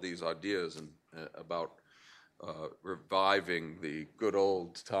takes all of these ideas and about reviving the good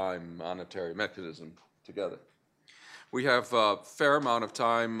old time monetary mechanism together. We have a fair amount of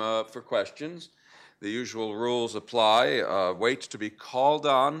time for questions. The usual rules apply. Wait to be called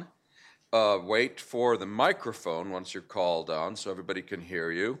on. Wait for the microphone once you're called on so everybody can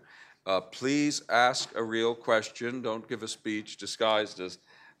hear you. Please ask a real question. Don't give a speech disguised as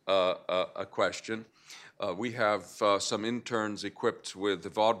a question. We have some interns equipped with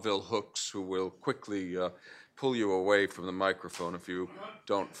vaudeville hooks who will quickly pull you away from the microphone if you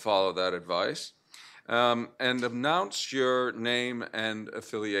don't follow that advice. And announce your name and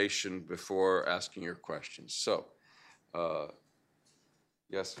affiliation before asking your questions. So,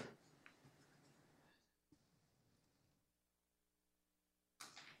 yes, sir.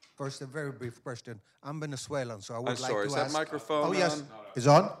 First, a very brief question. I'm Venezuelan, so I would I'm like sorry, to is ask... that microphone Oh, yes. on? It's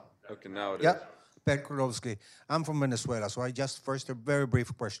on? Okay, now it Yeah. is. Per Krolowski. I'm from Venezuela, so I just first a very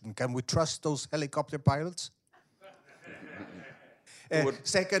brief question. Can we trust those helicopter pilots?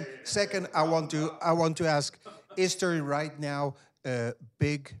 Second, I want to ask: is there right now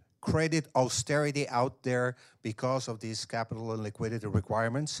big credit austerity out there because of these capital and liquidity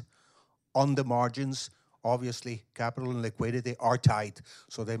requirements. On the margins, obviously, capital and liquidity are tight,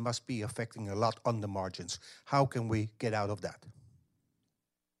 so they must be affecting a lot on the margins. How can we get out of that?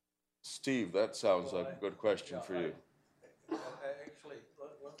 Steve, that sounds like a good question for you. Actually,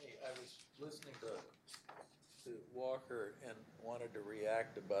 I was listening to Walker and wanted to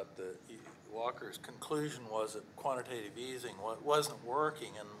react about Walker's conclusion was that quantitative easing wasn't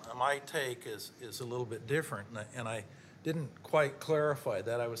working, and my take is a little bit different, and I didn't quite clarify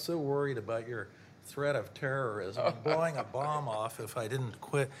that. I was so worried about your threat of terrorism, blowing a bomb off if I didn't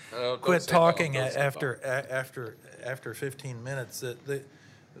quit talking after 15 minutes. That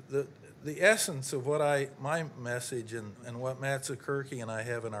the essence of what my message and what Matt Zakurki and I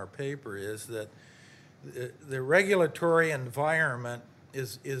have in our paper is that the regulatory environment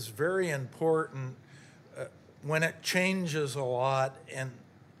is very important when it changes a lot, and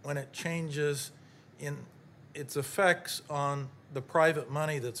when it changes in its effects on the private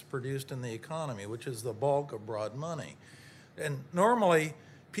money that's produced in the economy, which is the bulk of broad money. And normally,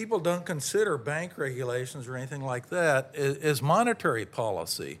 people don't consider bank regulations or anything like that as monetary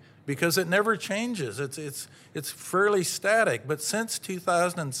policy because it never changes. It's fairly static. But since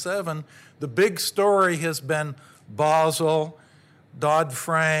 2007, the big story has been Basel,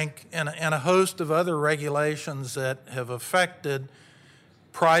 Dodd-Frank, and a host of other regulations that have affected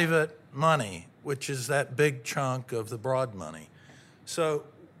private money, which is that big chunk of the broad money. So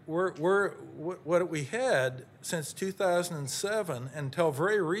what we had since 2007 until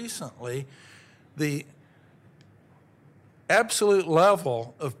very recently, the absolute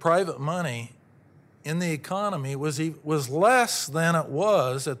level of private money in the economy was less than it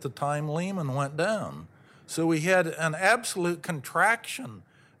was at the time Lehman went down. So we had an absolute contraction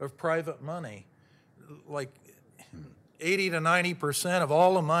of private money, like 80 to 90% of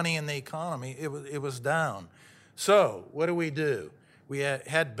all the money in the economy, it was down. So what do? We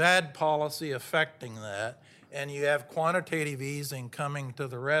had bad policy affecting that, and you have quantitative easing coming to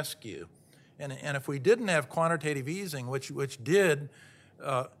the rescue. And if we didn't have quantitative easing, which did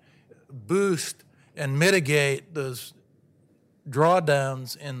boost and mitigate those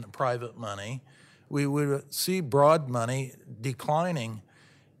drawdowns in the private money, we would see broad money declining,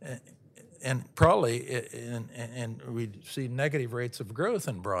 and probably and we'd see negative rates of growth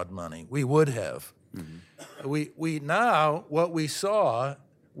in broad money. We would have. Mm-hmm. We now, what we saw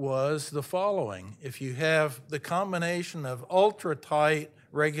was the following. If you have the combination of ultra-tight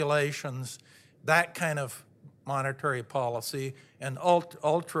regulations, that kind of monetary policy, and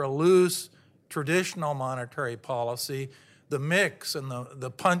ultra-loose traditional monetary policy, the mix and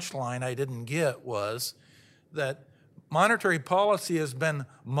the punchline I didn't get was that monetary policy has been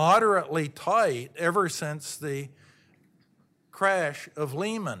moderately tight ever since the crash of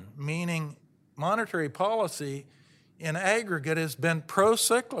Lehman, meaning monetary policy in aggregate has been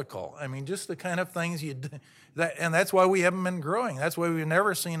pro-cyclical. I mean, just the kind of things and that's why we haven't been growing. That's why we've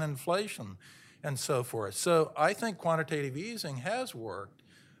never seen inflation and so forth. So I think quantitative easing has worked,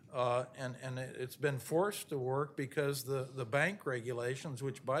 and it's been forced to work because the bank regulations,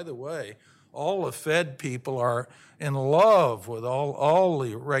 which, by the way, all the Fed people are in love with all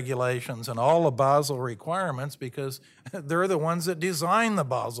the regulations and all the Basel requirements because they're the ones that designed the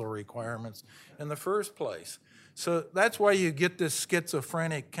Basel requirements in the first place. So that's why you get this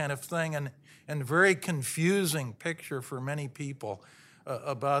schizophrenic kind of thing and very confusing picture for many people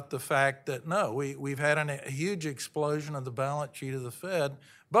about the fact that, no, we've had a huge explosion of the balance sheet of the Fed,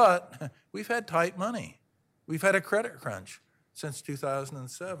 but we've had tight money. We've had a credit crunch since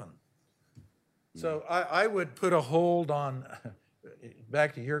 2007. So I would put a hold on,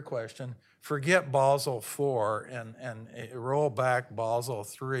 back to your question, forget Basel IV and roll back Basel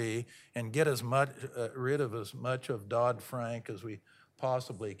III and get rid of as much of Dodd-Frank as we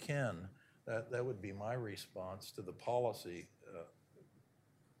possibly can. That would be my response to the policy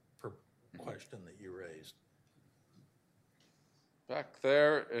question that you raised. Back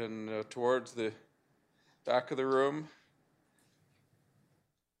there and towards the back of the room.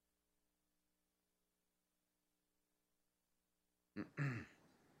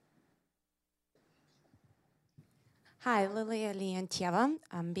 Hi, Lilia Leontieva.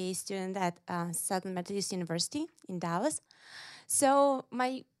 I'm a BA student at Southern Methodist University in Dallas. So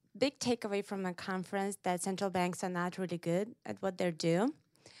my big takeaway from the conference that central banks are not really good at what they do.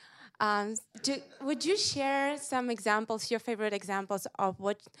 Would you share some examples, your favorite examples of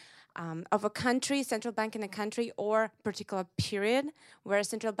what of a country, central bank in a country, or particular period where a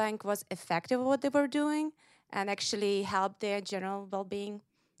central bank was effective at what they were doing and actually helped their general well-being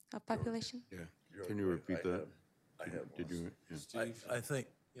of population? Yeah. Can you repeat that? Did you? Yeah. I think,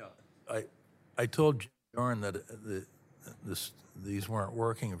 I told Jim Dorn that these weren't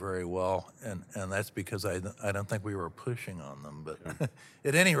working very well, and that's because I don't think we were pushing on them. But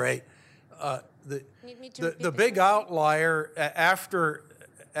at any rate, Need me to the repeat big question? outlier after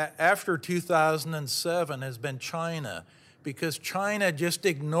 2007 has been China, because China just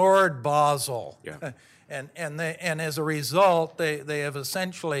ignored Basel. Yeah. And as a result, they have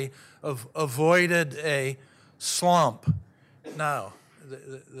essentially avoided a slump. Now,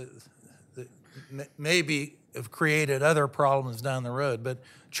 maybe have created other problems down the road, but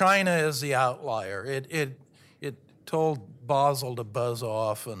China is the outlier. It told Basel to buzz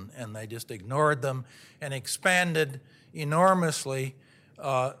off, and they just ignored them and expanded enormously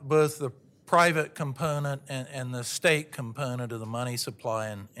both the private component and the state component of the money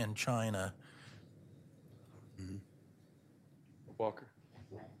supply in China. Walker.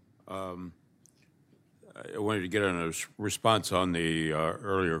 I wanted to get a response on the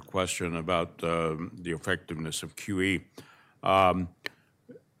earlier question about the effectiveness of QE.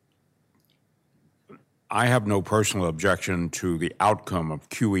 I have no personal objection to the outcome of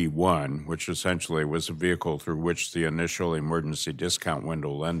QE1, which essentially was a vehicle through which the initial emergency discount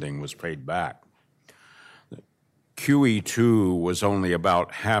window lending was paid back. QE2 was only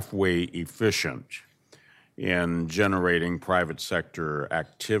about halfway efficient in generating private sector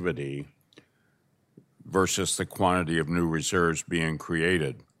activity versus the quantity of new reserves being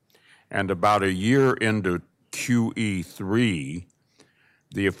created. And about a year into QE3,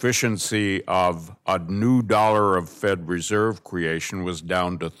 the efficiency of a new dollar of Fed reserve creation was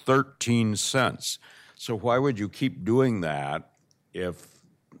down to 13 cents. So why would you keep doing that if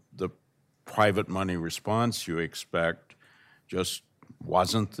the private money response you expect just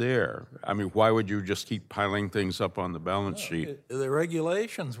wasn't there? I mean, why would you just keep piling things up on the balance sheet? The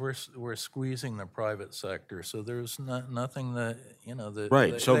regulations were squeezing the private sector, so there's nothing that,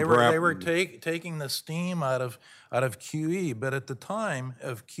 Right, so they perhaps- were taking the steam out of QE. But at the time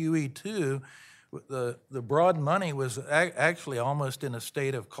of QE2, the broad money was actually almost in a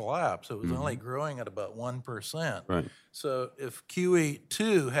state of collapse. It was only growing at about 1%. Right. So if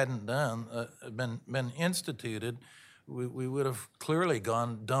QE2 hadn't been instituted, we would have clearly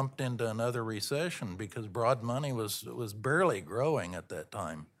dumped into another recession, because broad money was barely growing at that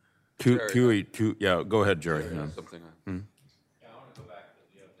time. QE2, yeah, go ahead, Jerry. Yeah. Something. I want to go back to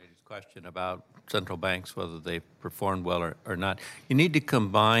the other lady's question about central banks, whether they performed well or not. You need to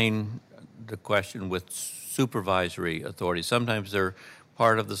combine the question with supervisory authority. Sometimes they're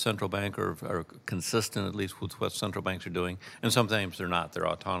part of the central bank or are consistent, at least with what central banks are doing, and sometimes they're not. They're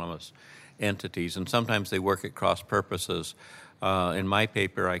autonomous entities, and sometimes they work at cross purposes. In my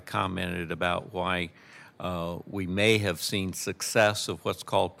paper, I commented about why we may have seen success of what's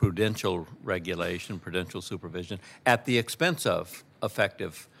called prudential regulation, prudential supervision, at the expense of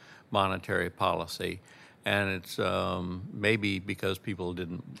effective monetary policy. And it's maybe because people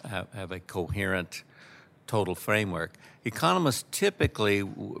didn't have a coherent total framework. Economists typically,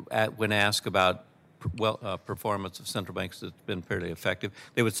 when asked about performance of central banks that's been fairly effective,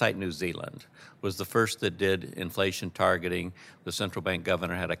 they would cite New Zealand. Was the first that did inflation targeting. The central bank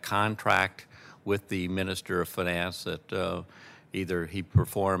governor had a contract with the Minister of Finance that either he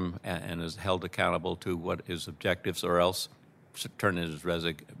perform and is held accountable to what his objectives, or else turn in his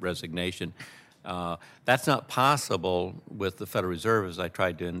resignation. That's not possible with the Federal Reserve, as I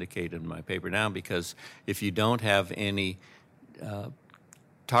tried to indicate in my paper now, because if you don't have any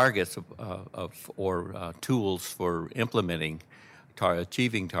targets or tools for implementing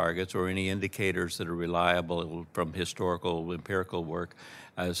achieving targets, or any indicators that are reliable from historical empirical work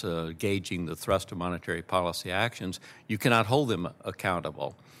as gauging the thrust of monetary policy actions, you cannot hold them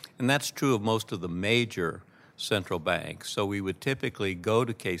accountable. And that's true of most of the major central banks. So we would typically go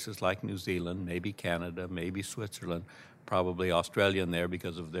to cases like New Zealand, maybe Canada, maybe Switzerland, probably Australia in there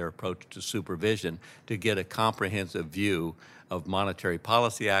because of their approach to supervision, to get a comprehensive view of monetary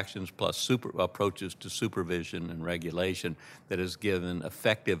policy actions plus approaches to supervision and regulation that has given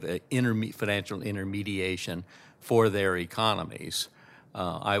effective financial intermediation for their economies.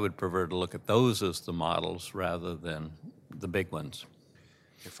 I would prefer to look at those as the models rather than the big ones.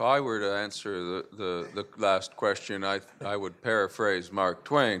 If I were to answer the last question, I would paraphrase Mark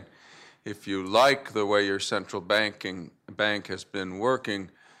Twain. If you like the way your central bank has been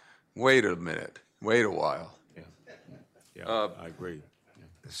working, wait a minute, wait a while. Yeah, I agree.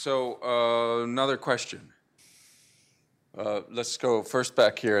 So another question. Let's go first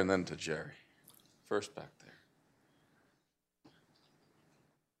back here and then to Jerry. First back there.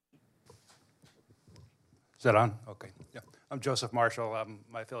 Is that on? Okay. Yeah. I'm Joseph Marshall.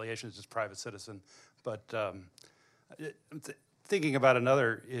 My affiliation is just private citizen, but Thinking about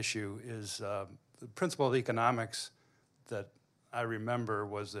another issue is the principle of economics that I remember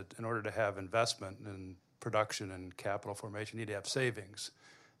was that in order to have investment in production and capital formation, you need to have savings.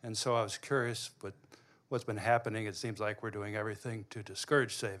 And so I was curious what's been happening. It seems like we're doing everything to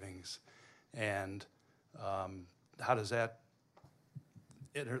discourage savings. And how does that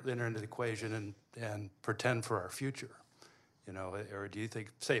enter into the equation and pretend for our future? You know, or do you think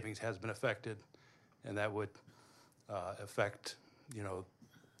savings has been affected and that would affect, you know,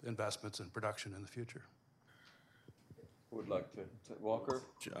 investments in production in the future? Would like to, Walker?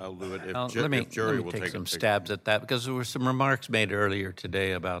 I'll do it Let me if Jerry will take some it. stabs at that, because there were some remarks made earlier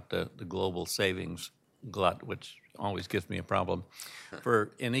today about the global savings glut, which always gives me a problem.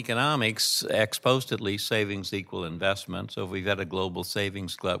 In economics, ex post at least, savings equal investment. So if we've had a global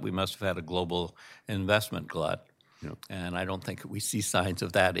savings glut, we must have had a global investment glut. Yep. And I don't think we see signs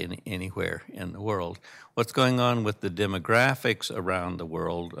of that anywhere in the world. What's going on with the demographics around the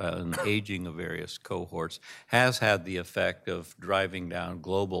world and aging of various cohorts has had the effect of driving down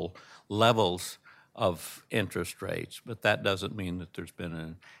global levels of interest rates, but that doesn't mean that there's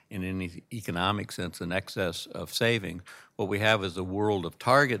been, in any economic sense, an excess of saving. What we have is a world of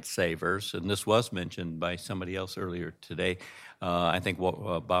target savers, and this was mentioned by somebody else earlier today. I think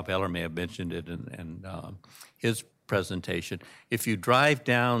Bob Heller may have mentioned it in his presentation. If you drive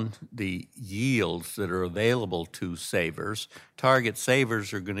down the yields that are available to savers, target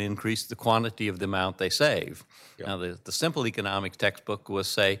savers are going to increase the quantity of the amount they save. Yep. Now, the simple economics textbook was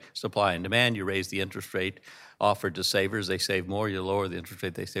say supply and demand. You raise the interest rate offered to savers, they save more. You lower the interest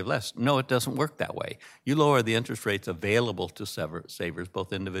rate, they save less. No, it doesn't work that way. You lower the interest rates available to savers,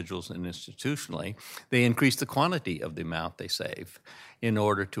 both individuals and institutionally. They increase the quantity of the amount they save in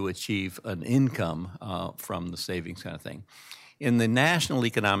order to achieve an income from the savings kind of thing. In the national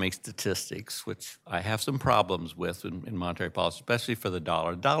economic statistics, which I have some problems with in monetary policy, especially for the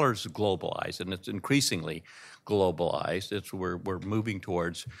dollar is globalized, and it's increasingly globalized. We're moving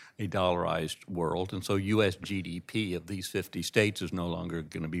towards a dollarized world, and so U.S. GDP of these 50 states is no longer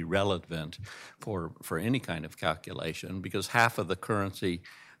going to be relevant for any kind of calculation, because half of the currency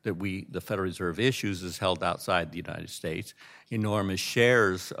that the Federal Reserve issues is held outside the United States. Enormous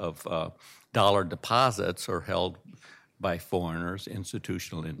shares of dollar deposits are held by foreigners,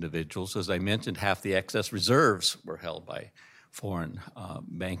 institutional individuals. As I mentioned, half the excess reserves were held by foreign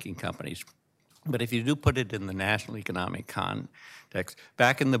banking companies. But if you do put it in the national economic context,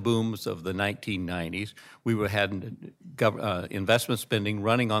 back in the booms of the 1990s, we had investment spending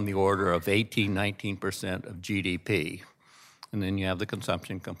running on the order of 18-19% of GDP. And then you have the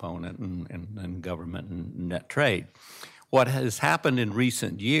consumption component and government and net trade. What has happened in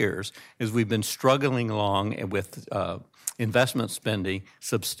recent years is we've been struggling along with investment spending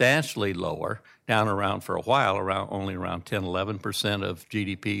substantially lower, down around for a while, only around 10-11% of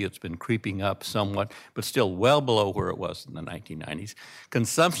GDP. It's been creeping up somewhat, but still well below where it was in the 1990s.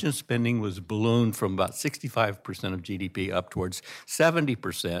 Consumption spending was ballooned from about 65% of GDP up towards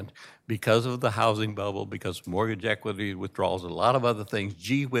 70% because of the housing bubble, because of mortgage equity withdrawals, a lot of other things.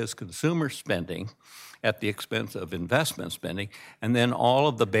 Gee whiz, consumer spending at the expense of investment spending, and then all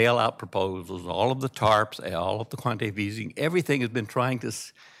of the bailout proposals, all of the TARPs, all of the quantitative easing, everything has been trying to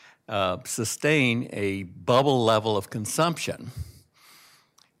sustain a bubble level of consumption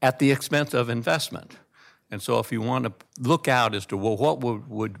at the expense of investment. And so if you want to look out as to, well, what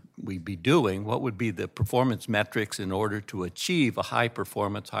would we be doing, what would be the performance metrics in order to achieve a high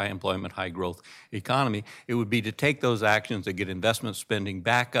performance, high employment, high growth economy, it would be to take those actions to get investment spending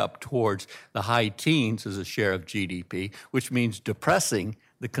back up towards the high teens as a share of GDP, which means depressing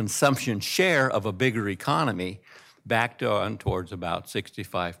the consumption share of a bigger economy back towards about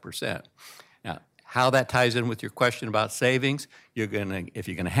 65%. Now, how that ties in with your question about savings, if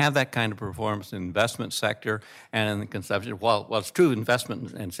you're gonna have that kind of performance in the investment sector and in the consumption, while it's true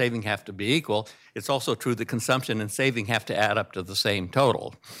investment and saving have to be equal, it's also true that consumption and saving have to add up to the same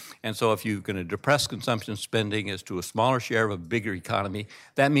total. And so if you're gonna depress consumption spending as to a smaller share of a bigger economy,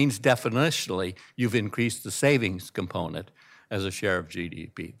 that means definitionally you've increased the savings component as a share of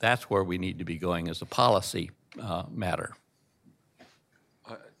GDP. That's where we need to be going as a policy matter.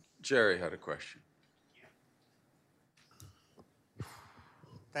 Jerry had a question.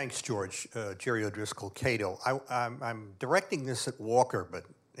 Thanks, George. Jerry O'Driscoll, Cato. I'm directing this at Walker, but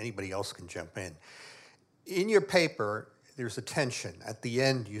anybody else can jump in. In your paper, there's a tension. At the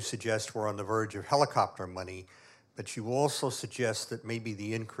end, you suggest we're on the verge of helicopter money, but you also suggest that maybe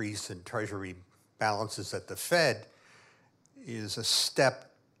the increase in Treasury balances at the Fed is a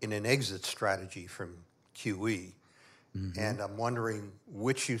step in an exit strategy from QE. Mm-hmm. And I'm wondering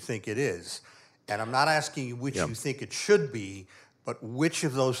which you think it is. And I'm not asking you which you think it should be, but which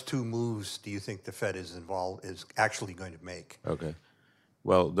of those two moves do you think the Fed is actually going to make? Okay.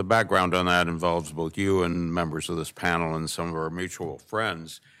 Well, the background on that involves both you and members of this panel and some of our mutual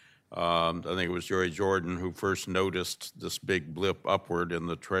friends. I think it was Jerry Jordan who first noticed this big blip upward in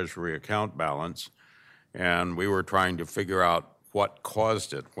the Treasury account balance, and we were trying to figure out what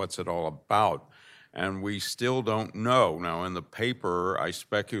caused it, what's it all about, and we still don't know. Now, in the paper, I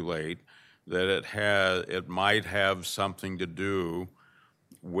speculate that it might have something to do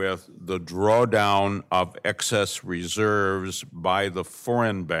with the drawdown of excess reserves by the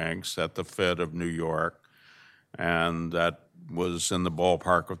foreign banks at the Fed of New York, and that was in the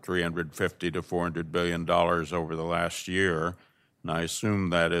ballpark of $350 to $400 billion over the last year. And I assume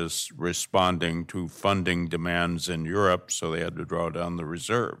that is responding to funding demands in Europe, so they had to draw down the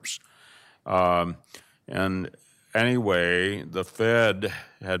reserves. And anyway, the Fed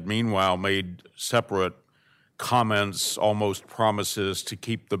had meanwhile made separate comments, almost promises to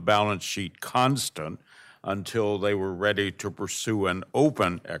keep the balance sheet constant until they were ready to pursue an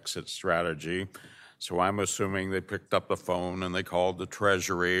open exit strategy. So I'm assuming they picked up the phone and they called the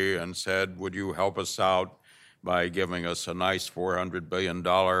Treasury and said, would you help us out by giving us a nice $400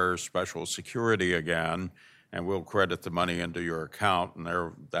 billion special security again, and we'll credit the money into your account, and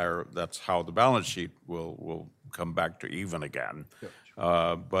that's how the balance sheet will come back to even again.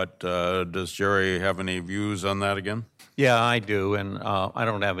 But does Jerry have any views on that again? Yeah, I do, and I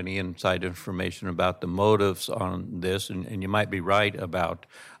don't have any inside information about the motives on this, and you might be right about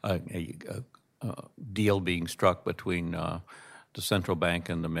a deal being struck between the central bank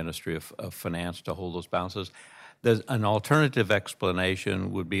and the Ministry of Finance to hold those balances. An alternative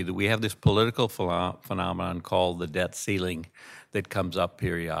explanation would be that we have this political phenomenon called the debt ceiling that comes up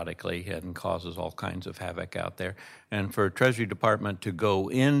periodically and causes all kinds of havoc out there. And for a Treasury Department to go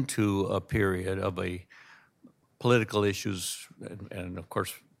into a period of a political issues, and of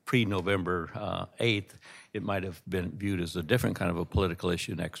course pre-November 8th, it might have been viewed as a different kind of a political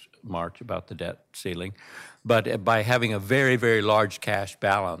issue next March about the debt ceiling. But by having a very, very large cash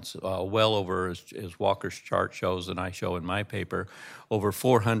balance, well over, as Walker's chart shows and I show in my paper, over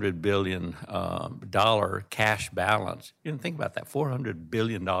 $400 billion cash balance. You can think about that, $400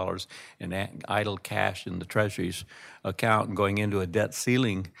 billion in idle cash in the Treasury's account and going into a debt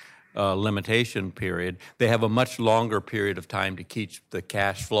ceiling limitation period. They have a much longer period of time to keep the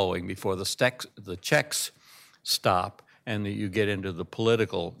cash flowing before the checks stop and that you get into the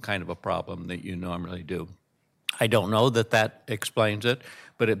political kind of a problem that you normally do. I don't know that explains it,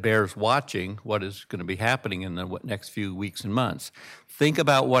 but it bears watching what is going to be happening in the next few weeks and months. Think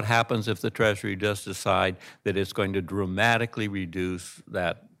about what happens if the Treasury does decide that it's going to dramatically reduce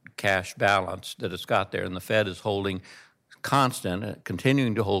that cash balance that it's got there, and the Fed is holding constant,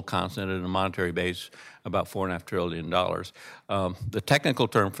 continuing to hold constant at a monetary base about $4.5 trillion. The technical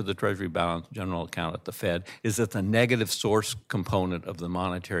term for the Treasury balance general account at the Fed is that the negative source component of the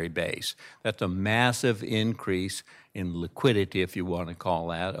monetary base. That's a massive increase in liquidity, if you want to call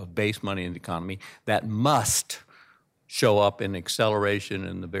that, of base money in the economy that must show up in acceleration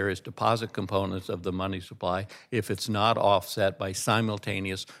in the various deposit components of the money supply if it's not offset by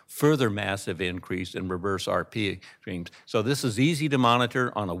simultaneous further massive increase in reverse RP streams. So this is easy to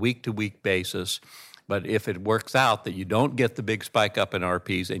monitor on a week-to-week basis, but if it works out that you don't get the big spike up in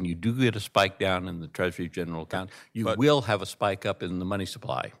RPs and you do get a spike down in the Treasury general account, you will have a spike up in the money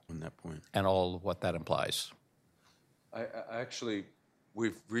supply On that point. and all of what that implies. Actually,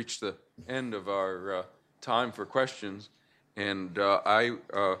 we've reached the end of our time for questions, and I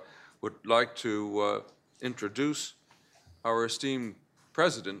would like to introduce our esteemed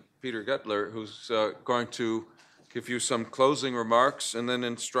president, Peter Gettler, who's going to give you some closing remarks and then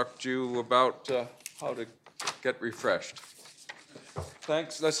instruct you about how to get refreshed.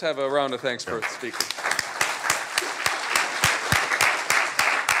 Thanks. Let's have a round of thanks for the speaker.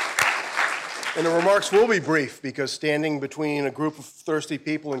 And the remarks will be brief because standing between a group of thirsty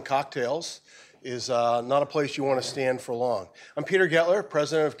people and cocktails is not a place you want to stand for long. I'm Peter Gettler,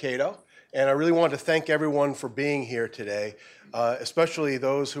 president of Cato, and I really want to thank everyone for being here today, especially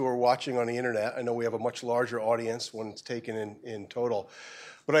those who are watching on the internet. I know we have a much larger audience when it's taken in total.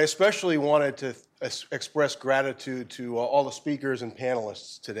 But I especially wanted to express gratitude to all the speakers and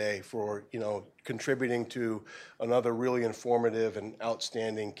panelists today for, contributing to another really informative and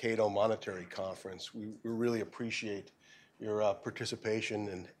outstanding Cato Monetary Conference. We really appreciate your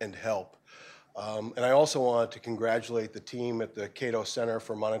participation and help. And I also wanted to congratulate the team at the Cato Center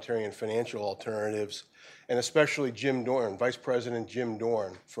for Monetary and Financial Alternatives, and especially Jim Dorn, Vice President Jim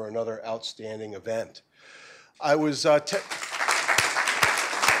Dorn, for another outstanding event. I was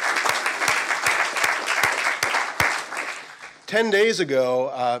 10 days ago,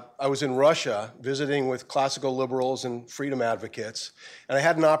 I was in Russia visiting with classical liberals and freedom advocates, and I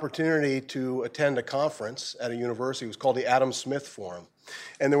had an opportunity to attend a conference at a university. It was called the Adam Smith Forum.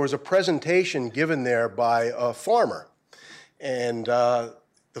 And there was a presentation given there by a farmer. And the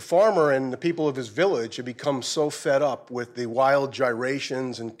farmer and the people of his village had become so fed up with the wild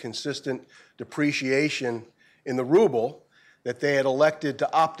gyrations and consistent depreciation in the ruble that they had elected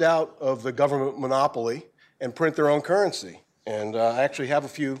to opt out of the government monopoly and print their own currency. And I actually have a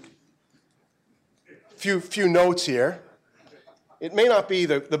few notes here. It may not be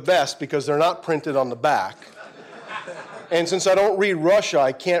the best because they're not printed on the back. And since I don't read Russia,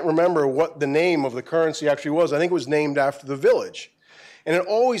 I can't remember what the name of the currency actually was. I think it was named after the village. And it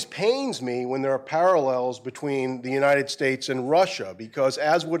always pains me when there are parallels between the United States and Russia, because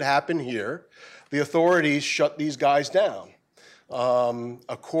as would happen here, the authorities shut these guys down.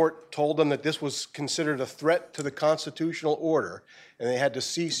 A court told them that this was considered a threat to the constitutional order, and they had to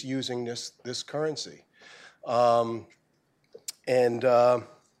cease using this currency. It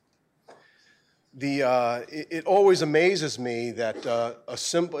always amazes me that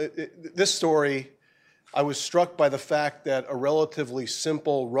this story, I was struck by the fact that a relatively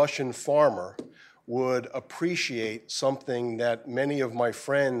simple Russian farmer would appreciate something that many of my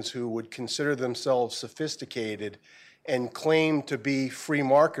friends who would consider themselves sophisticated and claim to be free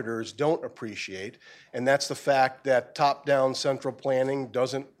marketers don't appreciate, and that's the fact that top-down central planning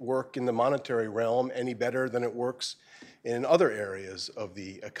doesn't work in the monetary realm any better than it works in other areas of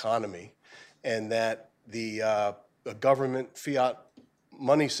the economy, and that the government fiat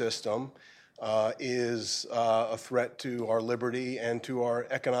money system is a threat to our liberty and to our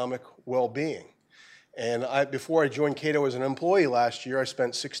economic well-being. And before I joined Cato as an employee last year, I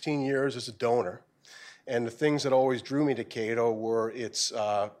spent 16 years as a donor. And the things that always drew me to Cato were its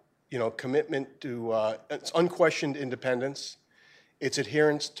commitment to its unquestioned independence, its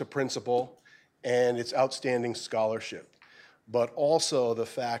adherence to principle, and its outstanding scholarship. But also the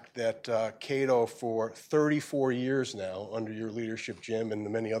fact that Cato, for 34 years now, under your leadership, Jim, and the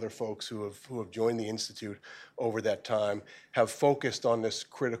many other folks who have joined the Institute over that time, have focused on this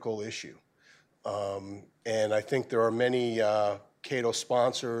critical issue. And I think there are many Cato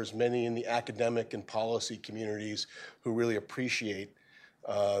sponsors, many in the academic and policy communities who really appreciate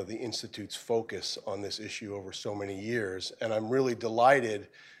the Institute's focus on this issue over so many years. And I'm really delighted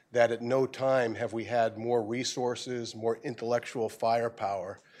that at no time have we had more resources, more intellectual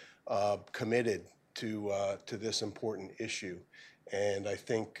firepower committed to this important issue. And I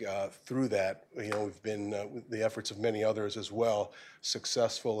think through that, we've been, with the efforts of many others as well,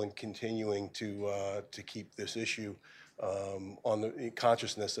 successful in continuing to keep this issue on the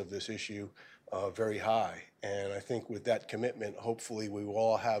consciousness of this issue very high. And I think with that commitment, hopefully we will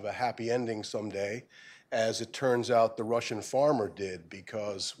all have a happy ending someday, as it turns out the Russian farmer did,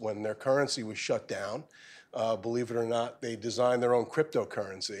 because when their currency was shut down, believe it or not, they designed their own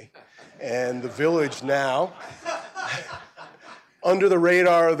cryptocurrency. And the village now, under the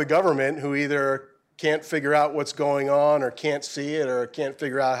radar of the government, who either can't figure out what's going on or can't see it or can't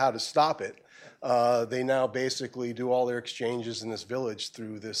figure out how to stop it, they now basically do all their exchanges in this village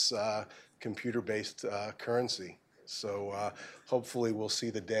through this computer-based currency. So hopefully we'll see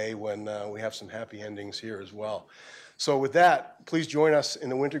the day when we have some happy endings here as well. So with that, please join us in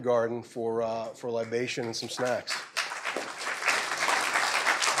the Winter Garden for libation and some snacks.